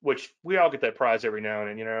 which we all get that prize every now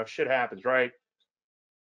and then, shit happens, right?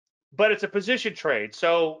 But it's a position trade.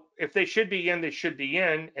 So if they should be in, they should be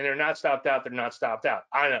in, and they're not stopped out, they're not stopped out.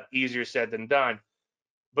 I know, easier said than done.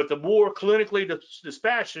 But the more clinically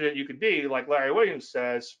dispassionate you can be, like Larry Williams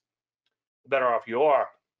says, the better off you are.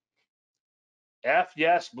 F,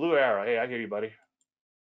 yes, blue arrow. Hey, I hear you, buddy.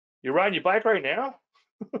 You're riding your bike right now?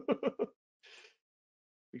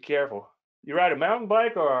 Be careful. You ride a mountain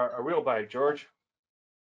bike or a real bike, George?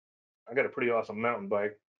 I got a pretty awesome mountain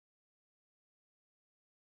bike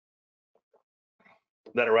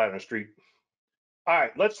that I ride on the street. All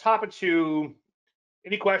right, let's hop into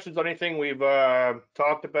any questions on anything we've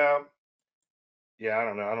talked about. Yeah, I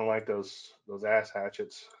don't know. I don't like those ass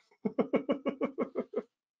hatchets.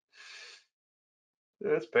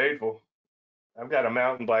 It's painful. I've got a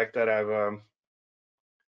mountain bike that I've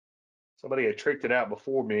somebody had tricked it out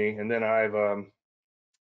before me, and then I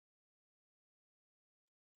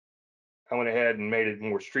went ahead and made it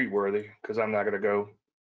more street worthy because I'm not going to go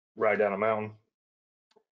ride down a mountain.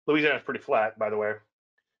 Louisiana's pretty flat, by the way.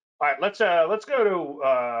 All right, let's go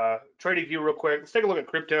to trading view real quick. Let's take a look at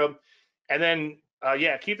crypto, and then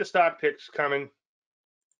yeah, keep the stock picks coming,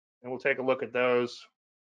 and we'll take a look at those.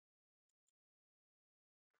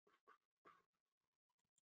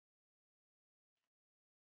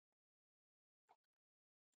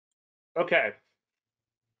 Okay.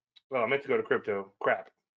 Well, I meant to go to crypto. Crap.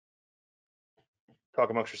 Talk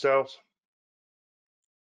amongst yourselves.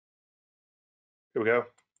 Here we go.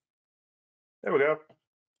 There we go. All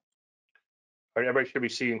right, everybody should be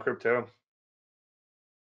seeing crypto.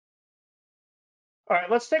 All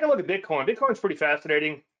right, let's take a look at Bitcoin. Bitcoin's pretty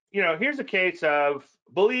fascinating. Here's a case of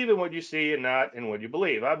believe in what you see and not in what you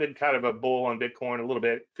believe. I've been kind of a bull on Bitcoin a little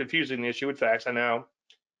bit, confusing the issue with facts, I know.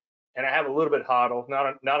 And I have a little bit hodl,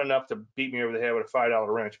 not enough to beat me over the head with a $5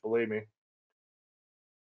 wrench, believe me.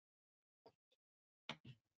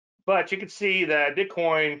 But you can see that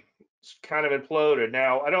Bitcoin kind of imploded.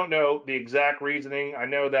 Now, I don't know the exact reasoning. I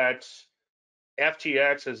know that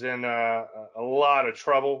FTX is in a lot of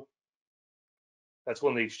trouble. That's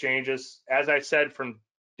one of the exchanges. As I said from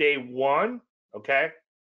day one, okay,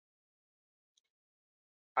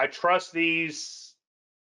 I trust these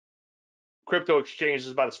crypto exchanges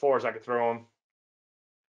about as far as I could throw them.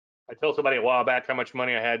 I told somebody a while back how much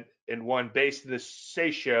money I had in one based in the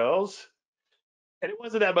Seychelles, and it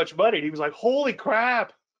wasn't that much money. He was like, "Holy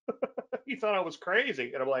crap!" He thought I was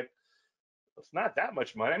crazy, and I'm like, "It's not that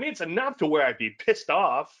much money. I mean, it's enough to where I'd be pissed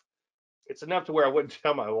off. It's enough to where I wouldn't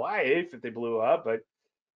tell my wife if they blew up, but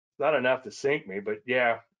not enough to sink me." But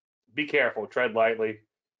yeah, be careful, tread lightly.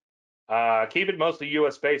 Keep it mostly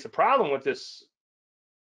U.S. based. The problem with this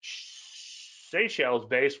Seychelles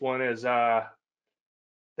based one is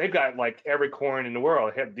they've got like every coin in the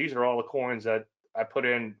world. These are all the coins that I put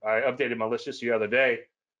in. I updated my list just the other day.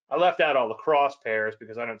 I left out all the cross pairs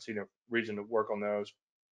because I don't see no reason to work on those.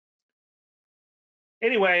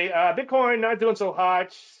 Anyway, Bitcoin not doing so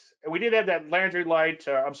hot. We did have that Landry Light.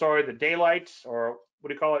 I'm sorry, the daylight, or what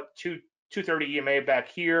do you call it? 230 EMA back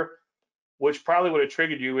here, which probably would have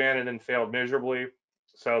triggered you in and then failed miserably.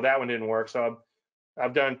 So that one didn't work. So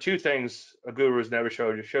I've done two things a guru's never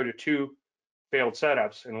showed you. Showed you two failed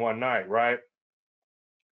setups in one night, right?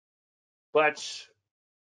 But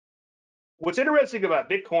what's interesting about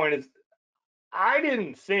Bitcoin is I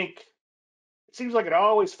didn't think, it seems like it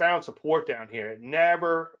always found support down here. It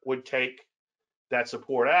never would take that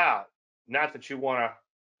support out. Not that you want to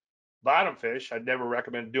bottom fish. I'd never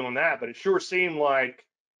recommend doing that, but it sure seemed like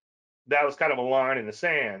that was kind of a line in the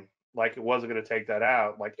sand, like it wasn't going to take that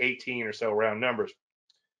out, like 18 or so round numbers,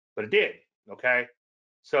 but it did. Okay.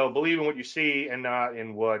 So believe in what you see and not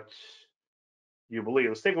in what you believe.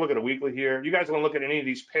 Let's take a look at a weekly here. You guys want to look at any of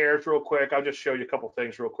these pairs real quick? I'll just show you a couple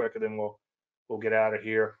things real quick, and then we'll get out of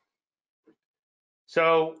here.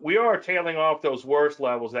 So we are tailing off those worst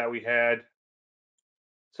levels that we had.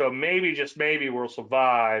 So maybe, just maybe, we'll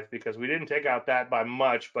survive because we didn't take out that by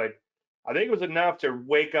much, but I think it was enough to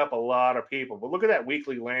wake up a lot of people. But look at that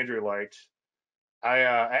weekly Landry Light. I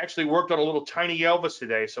actually worked on a little Tiny Elvis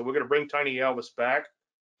today, so we're going to bring Tiny Elvis back.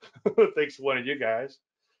 Thanks to one of you guys.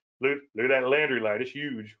 Look at that Landry Light. It's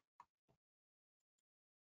huge.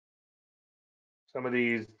 Some of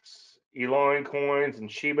these Eloin coins and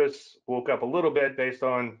Shibas woke up a little bit based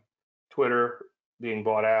on Twitter being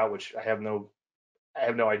bought out, which I have no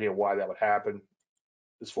idea why that would happen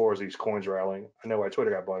as far as these coins rallying. I know why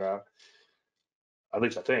Twitter got bought out. At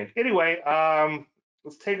least I think. Anyway,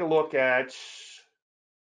 let's take a look at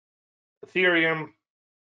Ethereum.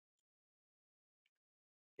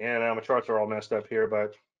 And my charts are all messed up here,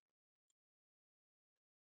 but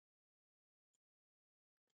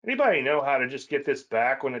anybody know how to just get this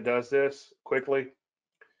back when it does this quickly?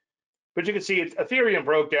 But you can see Ethereum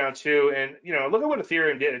broke down too, and look at what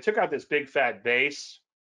Ethereum did. It took out this big fat base,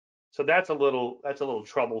 so that's a little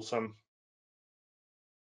troublesome.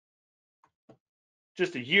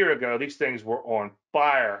 Just a year ago, these things were on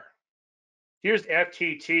fire. Here's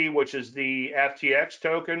FTT, which is the FTX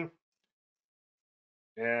token,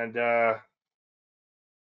 and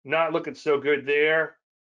not looking so good there.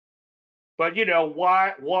 But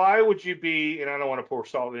why would you be? And I don't want to pour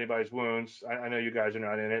salt in anybody's wounds. I know you guys are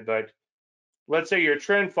not in it, but let's say you're a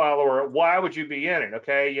trend follower. Why would you be in it?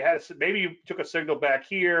 Okay, maybe you took a signal back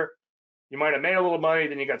here. You might have made a little money,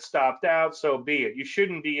 then you got stopped out. So be it. You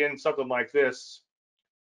shouldn't be in something like this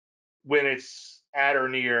when it's at or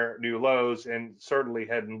near new lows, and certainly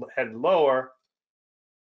headed lower.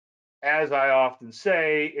 As I often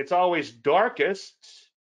say, it's always darkest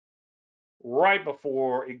right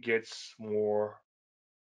before it gets more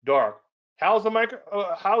dark. How's the biker?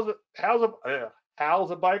 How's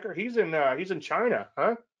a biker? He's in China,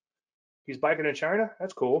 huh? He's biking in China.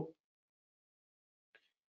 That's cool.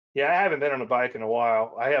 Yeah, I haven't been on a bike in a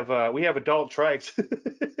while. We have adult trikes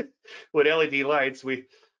with LED lights. We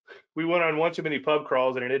went on one too many pub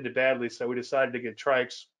crawls and it ended badly, so we decided to get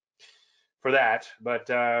trikes for that. But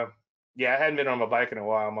yeah, I hadn't been on my bike in a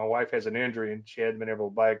while. My wife has an injury and she hadn't been able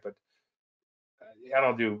to bike, but I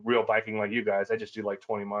don't do real biking like you guys. I just do like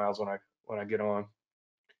 20 miles when I get on.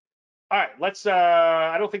 All right, let's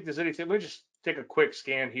I don't think there's anything. Let me just take a quick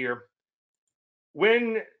scan here.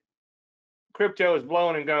 When crypto is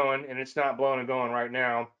blowing and going, and it's not blowing and going right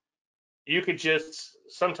now, you could just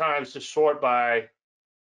sometimes just sort by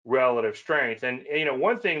relative strength. And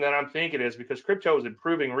one thing that I'm thinking is, because crypto is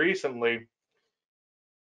improving recently,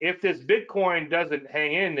 if this Bitcoin doesn't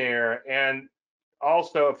hang in there, and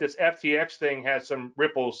also if this FTX thing has some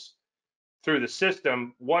ripples through the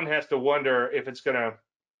system, one has to wonder if it's going to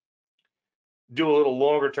do a little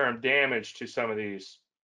longer term damage to some of these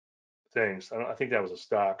things. I think that was a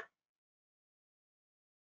stock.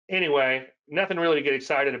 Anyway, nothing really to get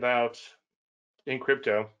excited about in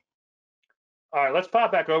crypto. All right, let's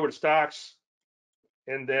pop back over to stocks,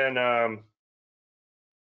 and then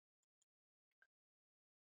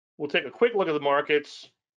we'll take a quick look at the markets,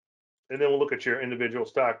 and then we'll look at your individual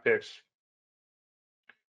stock picks.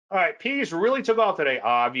 All right, P's really took off today,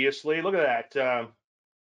 obviously. Look at that,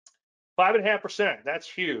 5.5%. That's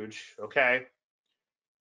huge, okay?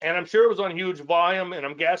 And I'm sure it was on huge volume, and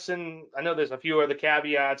I'm guessing, I know there's a few other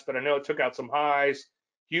caveats, but I know it took out some highs,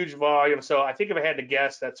 huge volume. So I think if I had to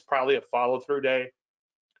guess, that's probably a follow-through day.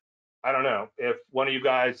 I don't know. If one of you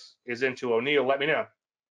guys is into O'Neill, let me know.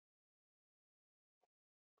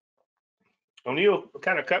 O'Neill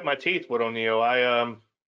kind of cut my teeth with O'Neill. I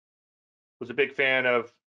was a big fan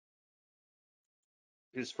of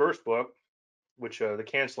his first book, which the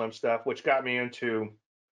Can Slim stuff, which got me into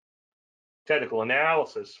technical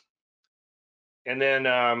analysis. And then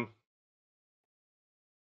I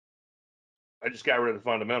just got rid of the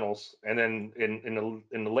fundamentals. And then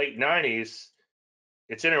in the late 90s,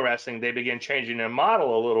 it's interesting, they began changing their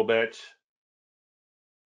model a little bit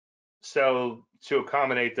so to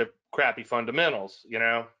accommodate the crappy fundamentals.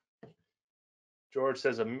 George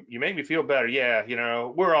says, you make me feel better. Yeah,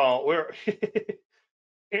 we're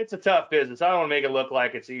it's a tough business. I don't want to make it look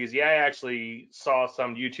like it's easy. I actually saw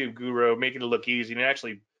some YouTube guru making it look easy, and it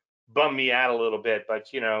actually bummed me out a little bit.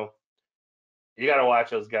 But you got to watch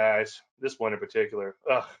those guys. This one in particular.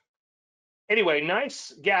 Ugh. Anyway,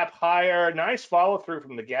 nice gap higher, nice follow through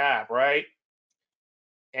from the gap, right?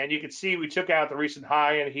 And you can see we took out the recent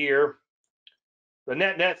high in here. The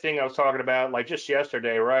net thing I was talking about, like just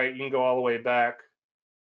yesterday, right? You can go all the way back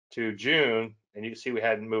to June, and you can see we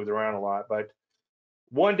hadn't moved around a lot. But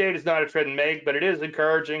one day does not a trend make, but it is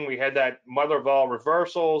encouraging. We had that mother of all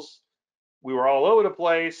reversals. We were all over the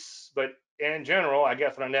place, but in general, I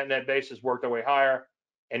guess on a net basis, worked our way higher.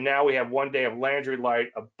 And now we have 1 day of Landry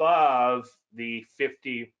Light above the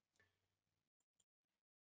 50-day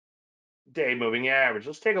moving average.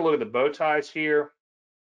 Let's take a look at the bow ties here.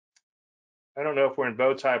 I don't know if we're in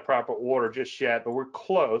bow tie proper order just yet, but we're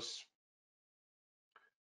close.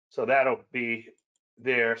 So that'll be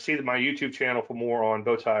there. See my YouTube channel for more on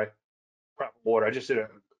bow tie proper order. I just did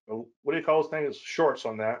what do you call this thing? It's shorts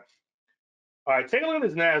on that. All right, take a look at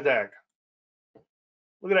this NASDAQ.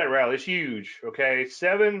 Look at that rally. It's huge. Okay,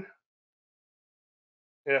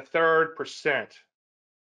 7.33%.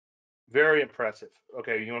 Very impressive.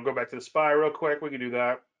 Okay, you want to go back to the SPY real quick? We can do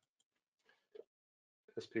that.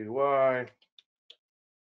 SPY.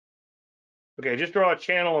 Okay, just draw a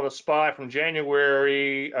channel on the SPY from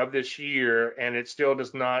January of this year, and it still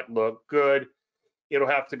does not look good. It'll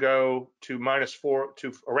have to go to -4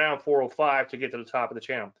 to around 405 to get to the top of the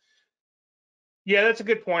channel. Yeah, that's a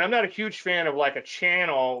good point. I'm not a huge fan of like a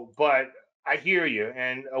channel, but I hear you.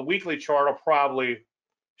 And a weekly chart will probably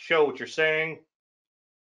show what you're saying.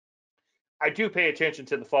 I do pay attention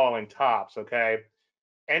to the falling tops, okay?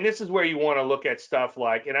 And this is where you want to look at stuff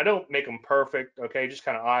like, and I don't make them perfect, okay? Just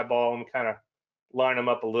kind of eyeball them, kind of line them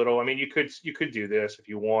up a little. I mean, you could do this if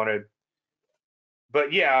you wanted.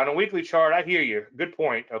 But yeah, on a weekly chart, I hear you. Good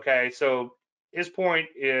point, okay? So his point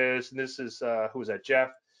is, and this is, who was that,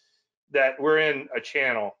 Jeff? That we're in a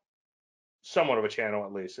channel, somewhat of a channel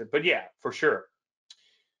at least. But yeah, for sure.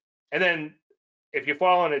 And then if you're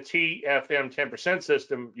following a TFM 10%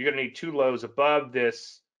 system, you're gonna need 2 lows above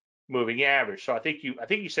this moving average. So I think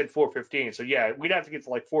you said 415. So yeah, we'd have to get to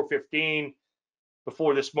like 415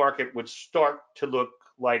 before this market would start to look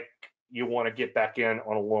like you want to get back in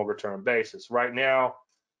on a longer term basis. Right now,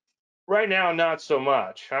 not so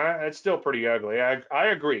much. Huh? It's still pretty ugly. I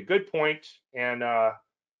agree. Good point, and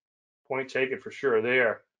point taken for sure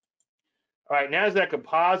there. All right, NASDAQ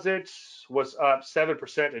Composites was up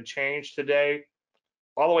 7% and change today,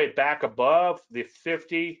 all the way back above the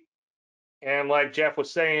 50. And like Jeff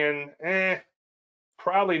was saying,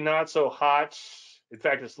 probably not so hot. In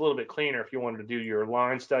fact, it's a little bit cleaner if you wanted to do your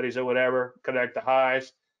line studies or whatever, connect the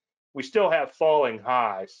highs. We still have falling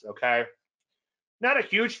highs, okay? Not a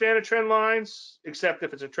huge fan of trend lines, except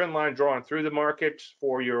if it's a trend line drawing through the market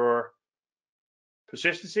for your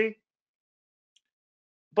persistency.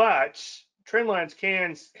 But trend lines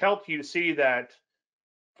can help you to see that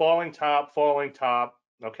falling top,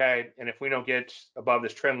 okay? And if we don't get above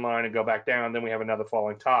this trend line and go back down, then we have another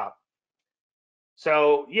falling top.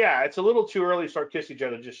 So yeah, it's a little too early to start kissing each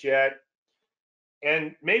other just yet.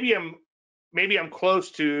 And maybe I'm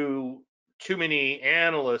close to too many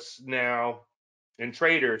analysts now and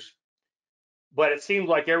traders, but it seems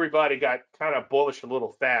like everybody got kind of bullish a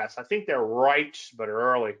little fast. I think they're right, but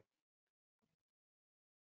early.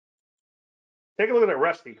 Take a look at that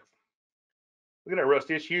Rusty. Look at that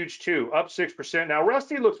Rusty. It's huge too, up 6%. Now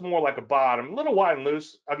Rusty looks more like a bottom, a little wide and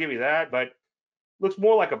loose. I'll give you that, but looks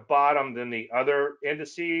more like a bottom than the other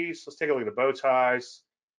indices. Let's take a look at the bow ties.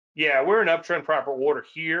 Yeah, we're in uptrend proper order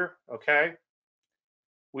here, okay?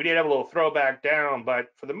 We did have a little throwback down,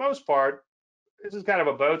 but for the most part, this is kind of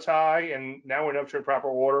a bow tie, and now we're in uptrend proper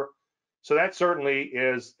order. So that certainly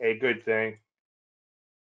is a good thing.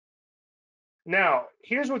 Now,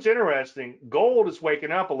 here's what's interesting. Gold is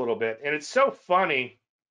waking up a little bit, and it's so funny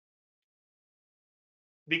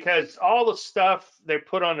because all the stuff they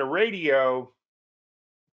put on the radio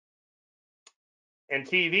and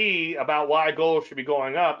TV about why gold should be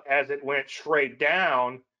going up as it went straight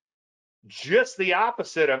down, just the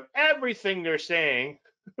opposite of everything they're saying,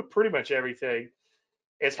 pretty much everything,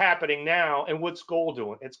 is happening now. And what's gold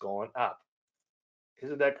doing? It's going up.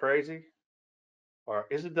 Isn't that crazy? Or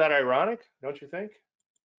isn't that ironic? Don't you think?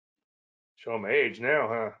 Show my age now,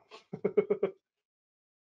 huh?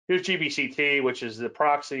 Here's GBCT, which is the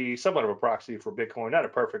proxy, somewhat of a proxy for Bitcoin. Not a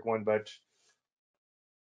perfect one, but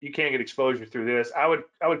you can't get exposure through this. I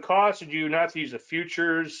would caution you not to use the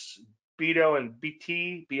futures, BITO and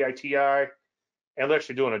BITI, unless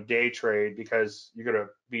you're doing a day trade, because you're going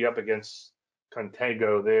to be up against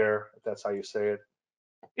Contango there, if that's how you say it.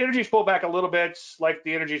 Energy's pulled back a little bit, like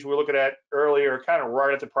the energies we were looking at earlier, kind of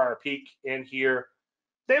right at the prior peak in here.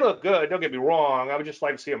 They look good, don't get me wrong. I would just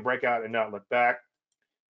like to see them break out and not look back.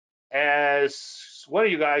 As one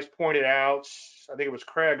of you guys pointed out, I think it was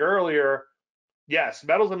Craig earlier, yes,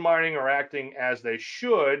 metals and mining are acting as they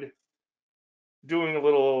should, doing a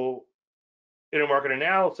little intermarket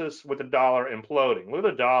analysis with the dollar imploding. Look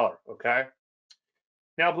at the dollar, okay?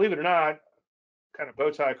 Now, believe it or not, kind of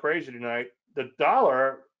bow tie crazy tonight, the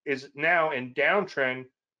dollar is now in downtrend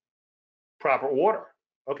proper order.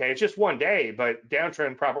 Okay, it's just 1 day, but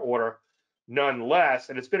downtrend proper order. nonetheless,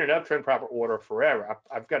 and it's been an uptrend proper order forever.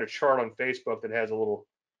 I've got a chart on Facebook that has a little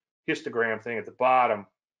histogram thing at the bottom,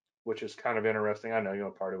 which is kind of interesting. I know you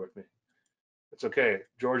want to party with me. It's okay.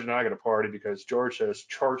 George and I got to party because George says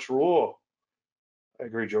charts rule. I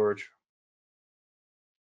agree, George.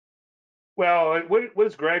 Well, what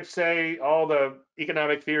does Greg say? All the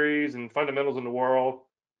economic theories and fundamentals in the world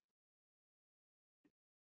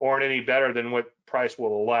aren't any better than what price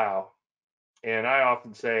will allow. And I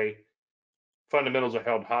often say fundamentals are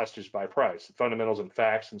held hostage by price, fundamentals and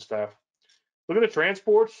facts and stuff. Look at the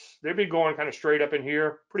transports. They've been going kind of straight up in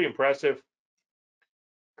here. Pretty impressive.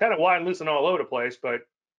 Kind of wide and loose and all over the place, but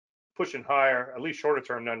pushing higher, at least shorter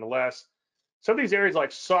term nonetheless. Some of these areas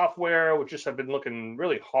like software, which just have been looking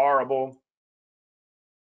really horrible,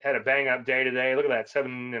 had a bang up day today. Look at that,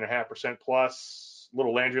 7.5% plus,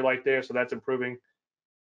 little Landry Light there, so that's improving.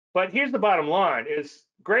 But here's the bottom line: as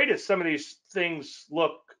great as some of these things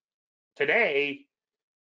look today,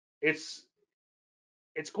 it's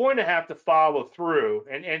going to have to follow through.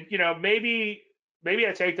 And you know, maybe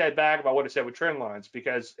I take that back about what I said with trend lines,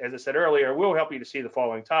 because as I said earlier, we'll help you to see the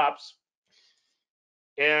falling tops.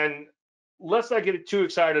 And let's not get too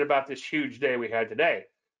excited about this huge day we had today.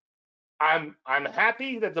 I'm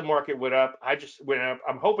happy that the market went up. I just went up.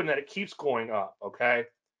 I'm hoping that it keeps going up. Okay,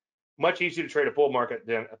 much easier to trade a bull market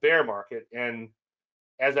than a bear market. And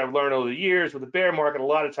as I've learned over the years, with the bear market, a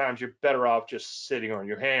lot of times you're better off just sitting on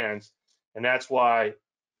your hands. And that's why,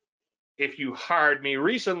 if you hired me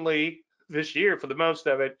recently this year for the most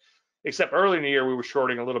of it, except early in the year we were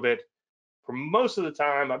shorting a little bit, for most of the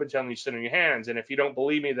time I've been telling you sit on your hands. And if you don't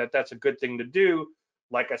believe me that that's a good thing to do,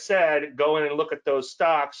 like I said, go in and look at those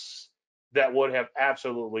stocks that would have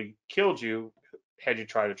absolutely killed you had you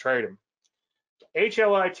tried to trade them.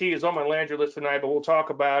 HLIT is on my Landry list tonight, but we'll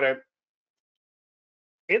talk about it.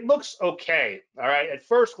 It looks okay. All right. At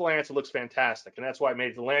first glance, it looks fantastic. And that's why I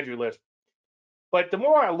made the Landry list. But the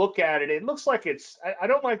more I look at it, it looks like I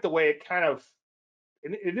don't like the way it kind of,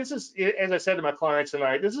 and this is, as I said to my clients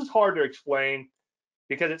tonight, this is hard to explain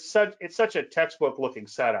because it's such a textbook looking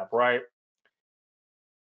setup, right?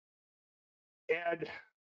 And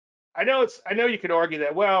I know you could argue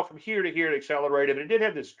that, well, from here to here it accelerated, but it did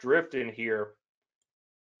have this drift in here.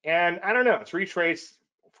 And I don't know, it's retraced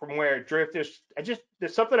from where it drifted.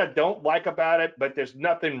 There's something I don't like about it, but there's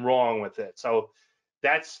nothing wrong with it. So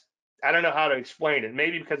I don't know how to explain it.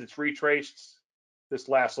 Maybe because it's retraced this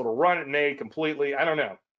last little run it made completely. I don't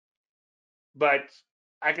know. But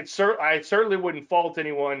I certainly wouldn't fault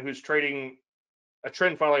anyone who's trading a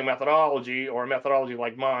trend following methodology or a methodology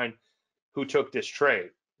like mine who took this trade.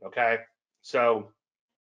 Okay. So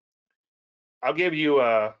I'll give you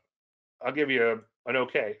an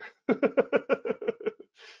okay.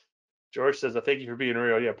 George says, I thank you for being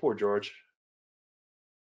real. Yeah, poor George.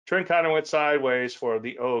 Trend kind of went sideways for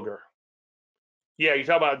the ogre. Yeah, you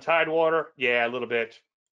talk about Tidewater? Yeah, a little bit.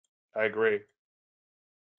 I agree.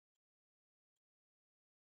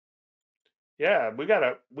 Yeah, we got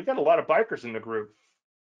a lot of bikers in the group.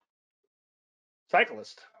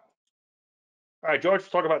 Cyclist. All right, George,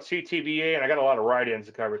 let's talk about CTVA, and I got a lot of write-ins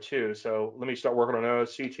to cover too. So let me start working on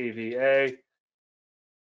those. CTVA.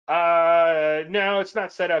 No, it's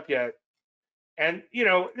not set up yet. And you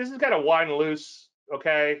know, this has got a wide and loose,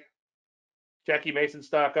 okay. Jackie Mason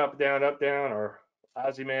stock up, down, or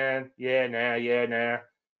Ozzy man, yeah, nah.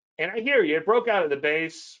 And I hear you, it broke out of the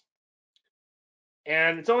base,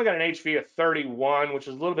 and it's only got an HV of 31, which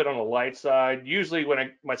is a little bit on the light side. Usually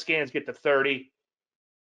when my scans get to 30,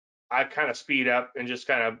 I kind of speed up and just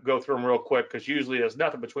kind of go through them real quick, because usually there's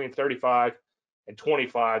nothing between 35 and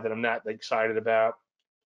 25 that I'm not excited about.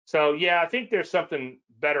 So yeah, I think there's something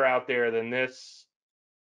better out there than this.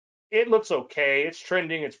 It looks okay. It's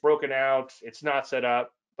trending. It's broken out. It's not set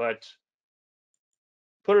up, but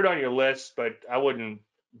put it on your list, but I wouldn't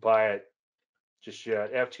buy it just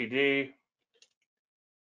yet. FTD.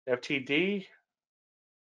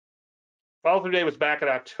 Follow through day was back in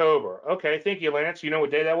October. Okay, thank you, Lance. You know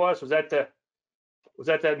what day that was? Was that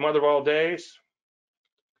that mother of all days?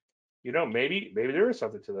 You know, maybe there is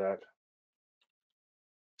something to that.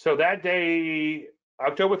 So that day,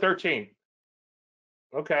 October 13th.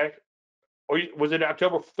 Okay. Or was it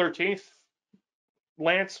October 13th,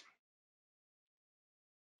 Lance?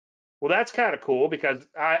 Well, that's kind of cool, because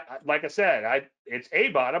like I said, it's a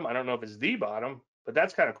bottom. I don't know if it's the bottom, but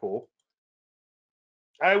that's kind of cool.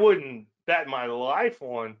 I wouldn't bet my life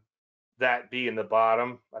on that being the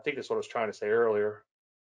bottom. I think that's what I was trying to say earlier.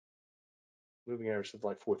 Moving average is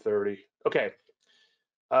like 430. Okay.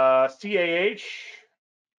 CAH.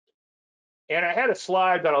 And I had a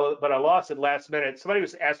slide, but I lost it last minute. Somebody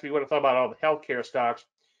was asking me what I thought about all the healthcare stocks.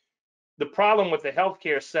 The problem with the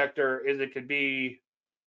healthcare sector is it could be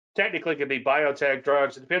technically it could be biotech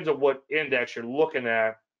drugs. It depends on what index you're looking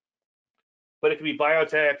at, but it could be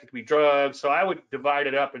biotech, it could be drugs. So I would divide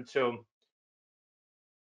it up into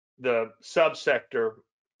the subsector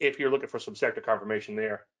if you're looking for some sector confirmation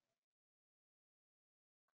there.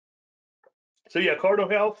 So yeah, Cardinal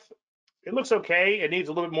Health, it looks okay. It needs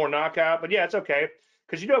a little bit more knockout, but yeah, it's okay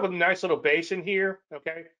because you do have a nice little base in here.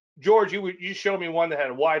 Okay, George, you showed me one that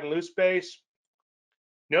had a wide and loose base.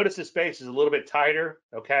 Notice this base is a little bit tighter.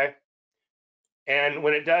 Okay, and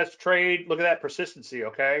when it does trade, look at that persistency.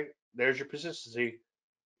 Okay, there's your persistency.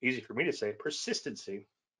 Easy for me to say, persistency.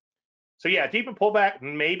 So yeah, deeper pullback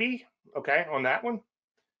maybe. Okay, on that one,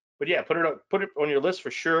 but yeah, put it on your list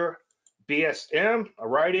for sure. BSM, a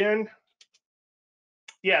right in.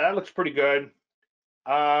 Yeah, that looks pretty good.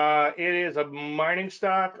 It is a mining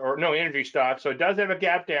stock or no energy stock, so it does have a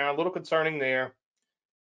gap down. A little concerning there.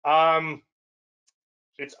 Um,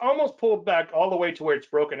 it's almost pulled back all the way to where it's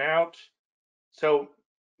broken out. So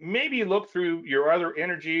maybe look through your other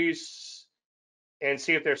energies and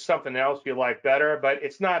see if there's something else you like better. But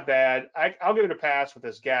it's not bad. I'll give it a pass with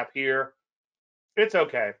this gap here. It's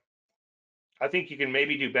okay. I think you can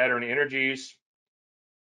maybe do better in energies.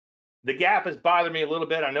 The gap has bothered me a little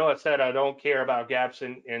bit. I know I said I don't care about gaps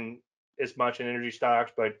in as much in energy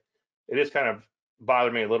stocks, but it is kind of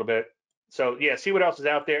bothered me a little bit. So yeah, see what else is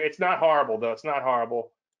out there. It's not horrible though. It's not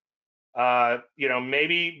horrible. You know,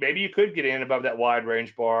 maybe you could get in above that wide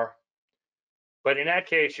range bar, but in that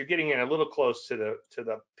case, you're getting in a little close to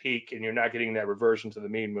the peak, and you're not getting that reversion to the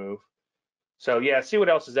mean move. So yeah, see what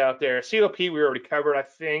else is out there. COP we already covered. I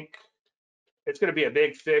think it's going to be a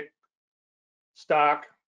big thick stock.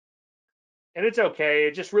 And it's okay.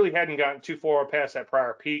 It just really hadn't gotten too far past that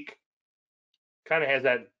prior peak. Kind of has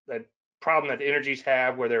that problem that the energies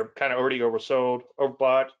have where they're kind of already oversold,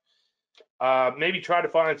 overbought. Maybe try to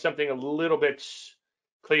find something a little bit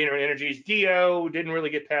cleaner in energies. DO didn't really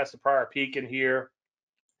get past the prior peak in here,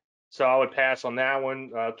 so I would pass on that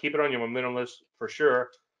one. Keep it on your momentum list for sure.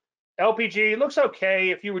 LPG looks okay.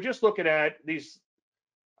 If you were just looking at these,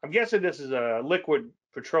 I'm guessing this is a liquid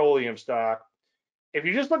petroleum stock. If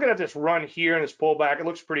you're just looking at this run here and this pullback, it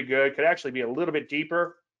looks pretty good. Could actually be a little bit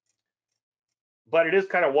deeper, but it is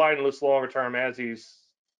kind of wide and loose longer term as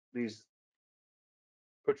these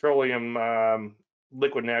petroleum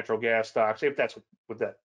liquid natural gas stocks. If that's what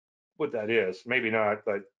that is, maybe not,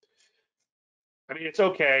 but I mean it's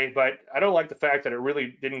okay. But I don't like the fact that it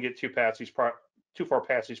really didn't get too far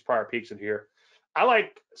past these prior peaks in here. I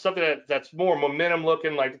like something that's more momentum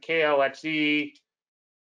looking, like the KLXE,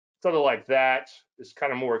 something like that is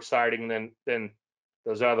kind of more exciting than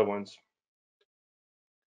those other ones.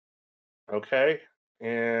 Okay,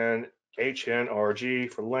 and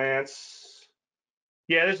HNRG for Lance.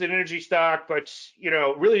 Yeah, this is an energy stock, but you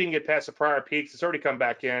know, really didn't get past the prior peaks. It's already come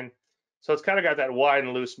back in, so it's kind of got that wide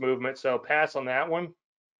and loose movement. So pass on that one.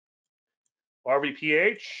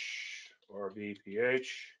 RVPH, RVPH.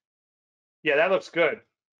 Yeah, that looks good.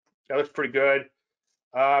 That looks pretty good.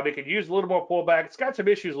 It could use a little more pullback. It's got some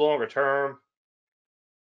issues longer term.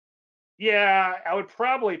 Yeah, I would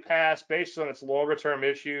probably pass based on its longer term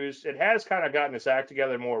issues. It has kind of gotten its act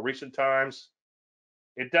together in more recent times.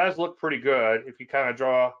 It does look pretty good if you kind of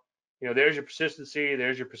draw, you know, there's your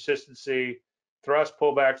persistency, thrust,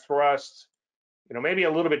 pullback, thrust, you know, maybe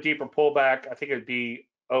a little bit deeper pullback. I think it'd be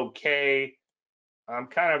okay. I'm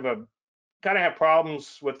kind of have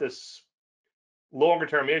problems with this longer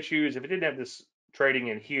term issues. If it didn't have this trading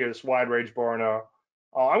in here, this wide range bar now,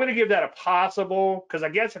 I'm going to give that a possible because I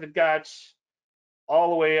guess if it got all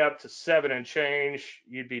the way up to 7 and change,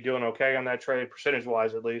 you'd be doing okay on that trade, percentage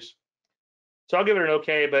wise at least. So I'll give it an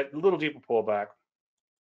okay, but a little deeper pullback.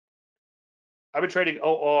 I've been trading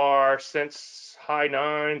OR since high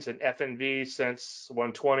 9s and FNV since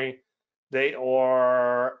 120. They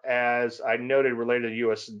are, as I noted, related to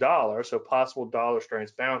US dollar, so possible dollar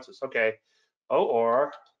strength bounces. Okay,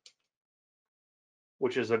 OR,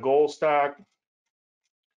 which is a gold stock.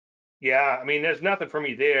 Yeah, I mean, there's nothing for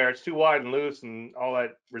me there. It's too wide and loose and all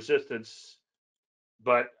that resistance.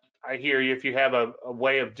 But I hear you. If you have a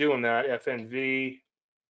way of doing that, FNV, you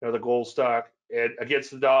know, the gold stock against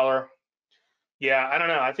the dollar. Yeah, I don't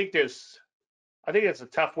know. I think it's a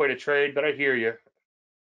tough way to trade, but I hear you.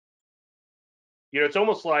 You know, it's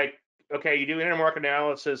almost like, okay, you do intermarket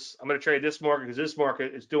analysis. I'm going to trade this market because this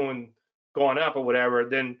market is going up or whatever.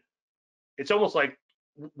 Then it's almost like,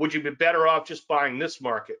 would you be better off just buying this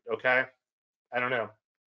market? Okay, I don't know.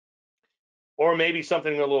 Or maybe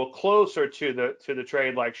something a little closer to the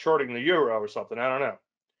trade, like shorting the euro or something. I don't know.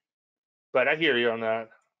 But I hear you on that.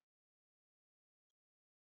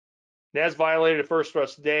 Nas violated the first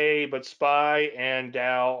thrust day, but SPY and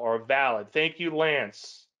Dow are valid. Thank you,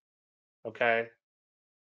 Lance. Okay.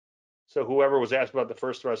 So whoever was asked about the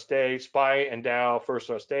first thrust day, SPY and Dow first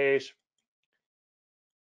thrust days.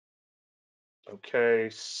 Okay,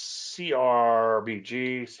 CRBG.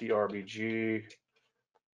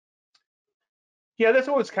 Yeah, this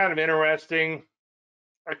one was kind of interesting.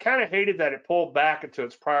 I kind of hated that it pulled back into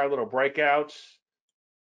its prior little breakouts.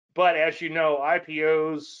 But as you know,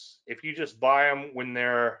 IPOs, if you just buy them when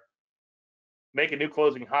they're making new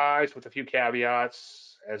closing highs with a few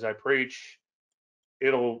caveats, as I preach,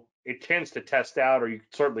 it tends to test out, or you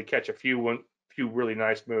certainly catch a few really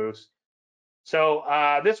nice moves. So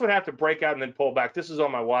this would have to break out and then pull back. This is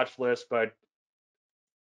on my watch list, but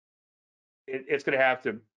it's going to have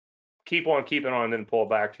to keep on keeping on and then pull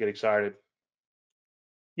back to get excited.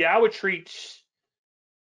 Yeah, I would treat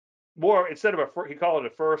more instead of he called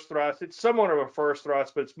it a first thrust. It's somewhat of a first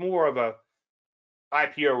thrust, but it's more of a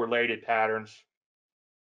IPO related patterns.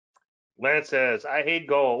 Lance says, I hate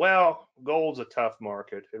gold. Well, gold's a tough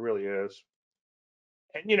market. It really is.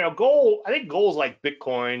 And gold, I think gold's like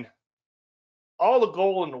Bitcoin. All the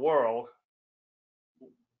gold in the world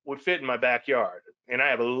would fit in my backyard. And I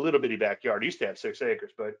have a little bitty backyard. I used to have 6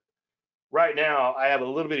 acres, but right now I have a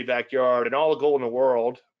little bitty backyard, and all the gold in the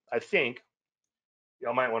world, I think,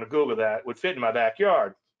 y'all might want to Google that, would fit in my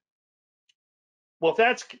backyard. Well, if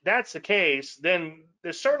that's the case, then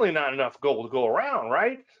there's certainly not enough gold to go around,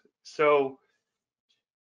 right? So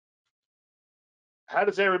how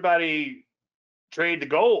does everybody trade the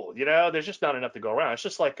gold? There's just not enough to go around. It's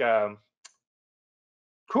just like crude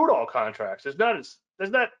oil contracts. There's not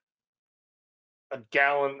a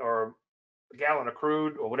gallon of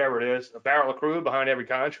crude or whatever it is, a barrel of crude behind every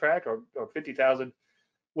contract, or 50,000,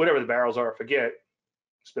 whatever the barrels are. I forget.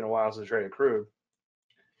 It's been a while since I traded crude.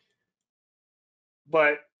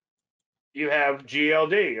 But you have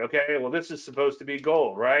GLD. Okay, well, this is supposed to be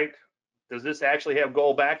gold, right? Does this actually have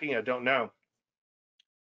gold backing? I don't know.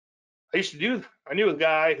 I knew a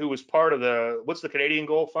guy who was part of what's the Canadian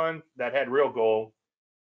Gold Fund that had real gold.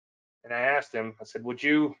 And I asked him, I said, would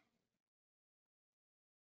you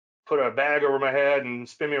put a bag over my head and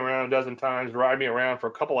spin me around a dozen times, ride me around for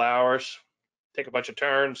a couple hours, take a bunch of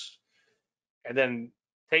turns, and then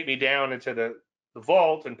take me down into the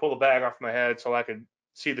vault and pull the bag off my head so I could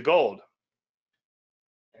see the gold?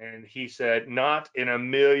 And he said, not in a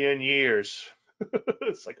million years.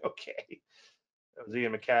 It's like, okay. That was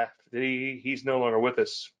Ian McCaffrey. He's no longer with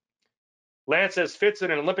us. Lance says fits in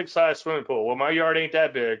an Olympic-sized swimming pool. Well, my yard ain't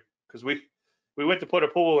that big because we went to put a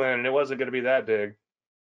pool in and it wasn't going to be that big.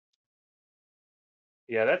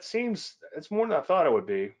 Yeah, it's more than I thought it would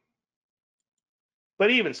be. But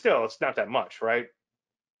even still, it's not that much, right?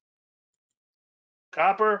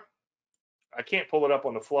 Copper, I can't pull it up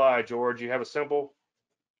on the fly, George. You have a symbol?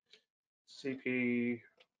 CP.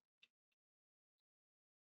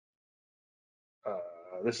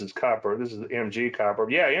 This is copper. This is MG copper.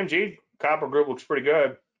 Yeah, MG copper group looks pretty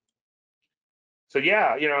good. So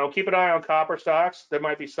yeah, keep an eye on copper stocks. There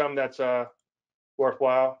might be some that's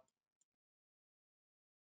worthwhile.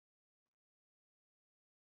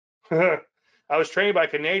 I was trained by a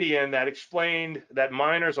Canadian that explained that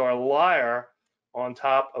miners are a liar on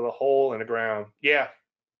top of a hole in the ground. Yeah.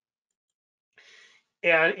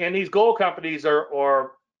 And these gold companies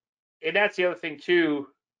are and that's the other thing too.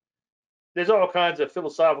 There's all kinds of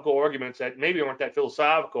philosophical arguments that maybe aren't that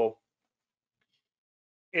philosophical.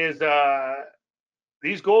 Is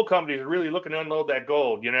these gold companies are really looking to unload that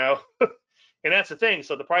gold, and that's the thing.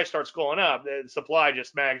 So the price starts going up, the supply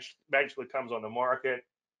just magically comes on the market,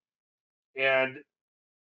 and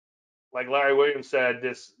like Larry Williams said,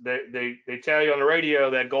 they tell you on the radio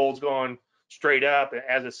that gold's going straight up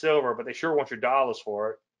as a silver, but they sure want your dollars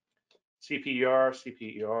for it.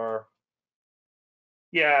 CPER.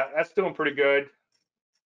 Yeah, that's doing pretty good.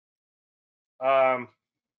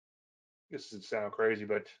 This doesn't sound crazy,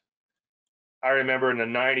 but I remember in the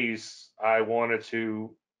 90s, I wanted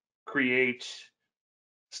to create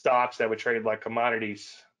stocks that would trade like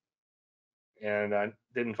commodities, and I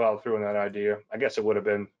didn't follow through on that idea. I guess it would have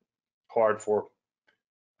been hard for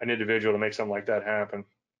an individual to make something like that happen.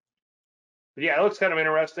 But yeah, it looks kind of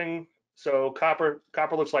interesting. So copper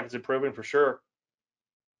looks like it's improving for sure.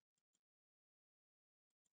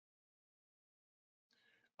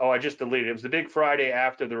 Oh, I just deleted it. It was the big Friday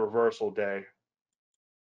after the reversal day.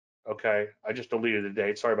 Okay, I just deleted the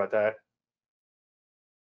date. Sorry about that.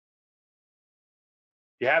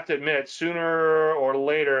 You have to admit, sooner or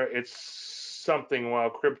later, it's something while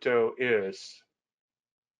crypto is.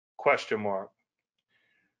 Question mark.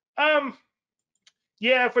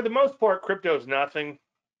 Yeah, for the most part, crypto is nothing.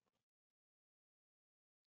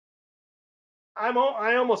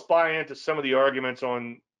 I almost buy into some of the arguments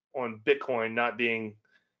on Bitcoin not being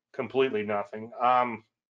completely nothing. A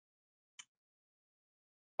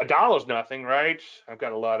dollar's nothing, right? I've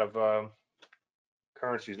got a lot of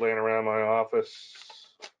currencies laying around my office.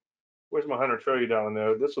 Where's my $100 trillion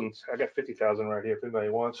note? This one's, I got 50,000 right here if anybody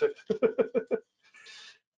wants it.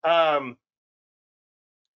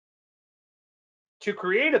 To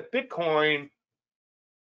create a Bitcoin,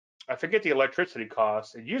 I forget the electricity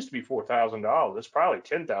cost. It used to be $4,000. It's probably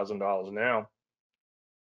 $10,000 now.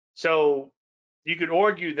 So you could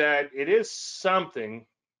argue that it is something,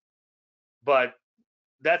 but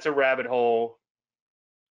that's a rabbit hole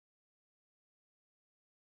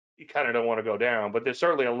you kind of don't want to go down. But there's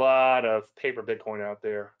certainly a lot of paper Bitcoin out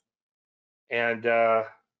there. And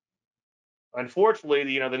unfortunately,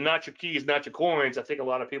 the not your keys, not your coins. I think a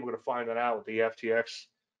lot of people are going to find that out with the FTX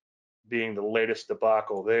being the latest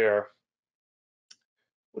debacle there.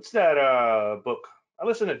 What's that book? I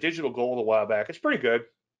listened to Digital Gold a while back. It's pretty good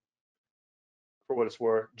for what it's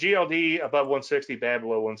worth. GLD above 160, bad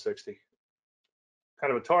below 160.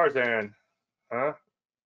 Kind of a Tarzan, huh?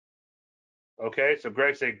 Okay, so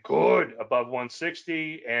Greg said good above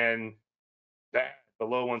 160 and bad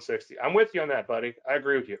below 160. I'm with you on that, buddy. I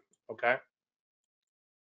agree with you. Okay.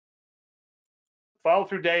 Follow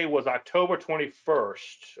through day was October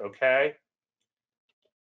 21st. Okay.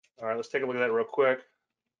 All right, let's take a look at that real quick.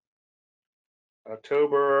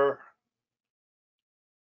 October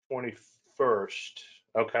 21st.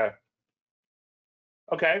 Okay.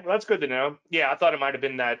 Okay, well, that's good to know. Yeah, I thought it might have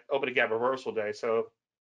been that opening gap reversal day. So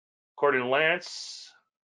according to Lance,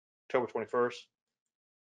 October 21st.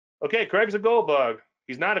 Okay, Craig's a gold bug.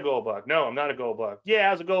 He's not a gold bug. No, I'm not a gold bug. Yeah,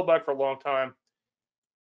 I was a gold bug for a long time.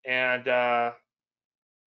 And I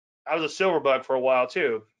was a silver bug for a while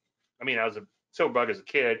too. I mean, I was a silver bug as a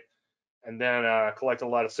kid, and then collected a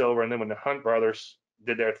lot of silver. And then when the Hunt brothers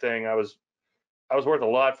did their thing, I was worth a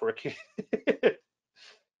lot for a kid.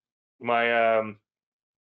 My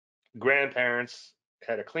grandparents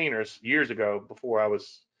had a cleaners years ago before I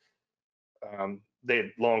was. They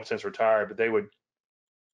had long since retired, but they would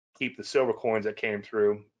keep the silver coins that came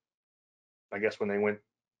through. I guess when they went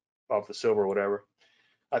off the silver or whatever.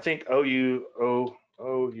 I think OUNZ.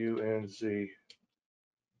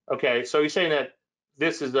 Okay, so he's saying that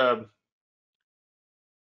this is a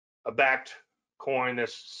backed coin.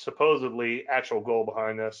 There's supposedly actual gold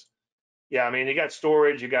behind this. Yeah, I mean, you got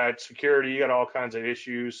storage, you got security, you got all kinds of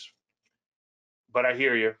issues. But I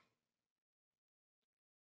hear you.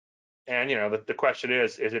 And the question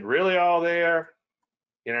is it really all there?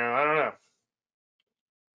 I don't know.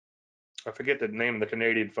 I forget the name of the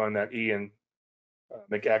Canadian fund that Ian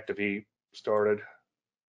McActivey started.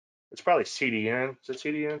 It's probably CDN. Is it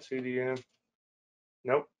CDN? CDN?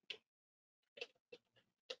 Nope.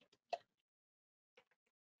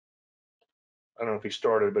 I don't know if he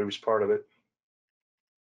started, but he was part of it.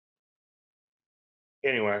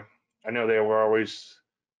 Anyway, I know they were always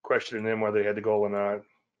questioning them whether they had the goal or not.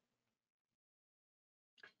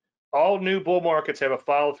 All new bull markets have a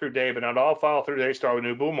follow through day, but not all follow through days start a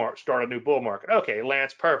new bull market. Okay,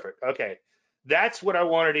 Lance, perfect. Okay, that's what I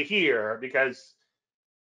wanted to hear because,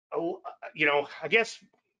 I guess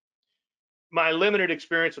my limited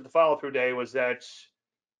experience with the follow through day was that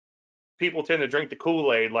people tend to drink the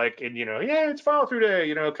Kool-Aid, like, and yeah, it's follow through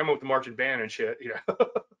day, come up with the marching band and shit.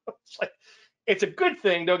 It's like it's a good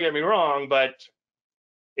thing. Don't get me wrong, but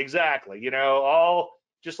exactly, all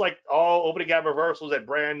just like all opening gap reversals at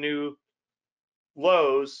brand new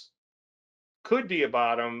lows could be a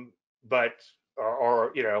bottom, but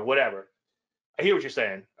or whatever. I hear what you're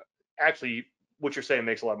saying. Actually, what you're saying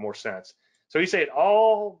makes a lot more sense. So you say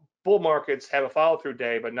all bull markets have a follow through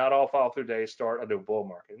day, but not all follow through days start a new bull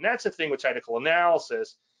market. And that's the thing with technical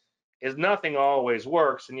analysis is nothing always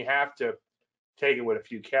works, and you have to take it with a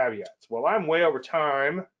few caveats. Well, I'm way over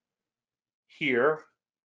time here.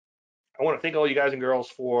 I want to thank all you guys and girls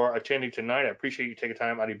for attending tonight. I appreciate you taking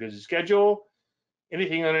time out of your busy schedule.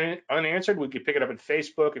 Anything unanswered, we could pick it up in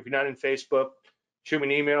Facebook. If you're not in Facebook, shoot me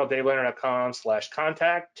an email,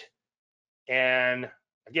 davelandry.com/contact. And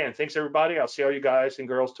again, thanks everybody. I'll see all you guys and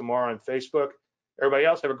girls tomorrow on Facebook. Everybody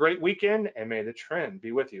else, have a great weekend, and may the trend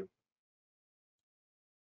be with you.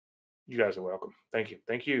 You guys are welcome. Thank you.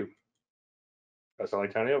 Thank you. That's all I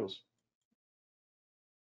tell you.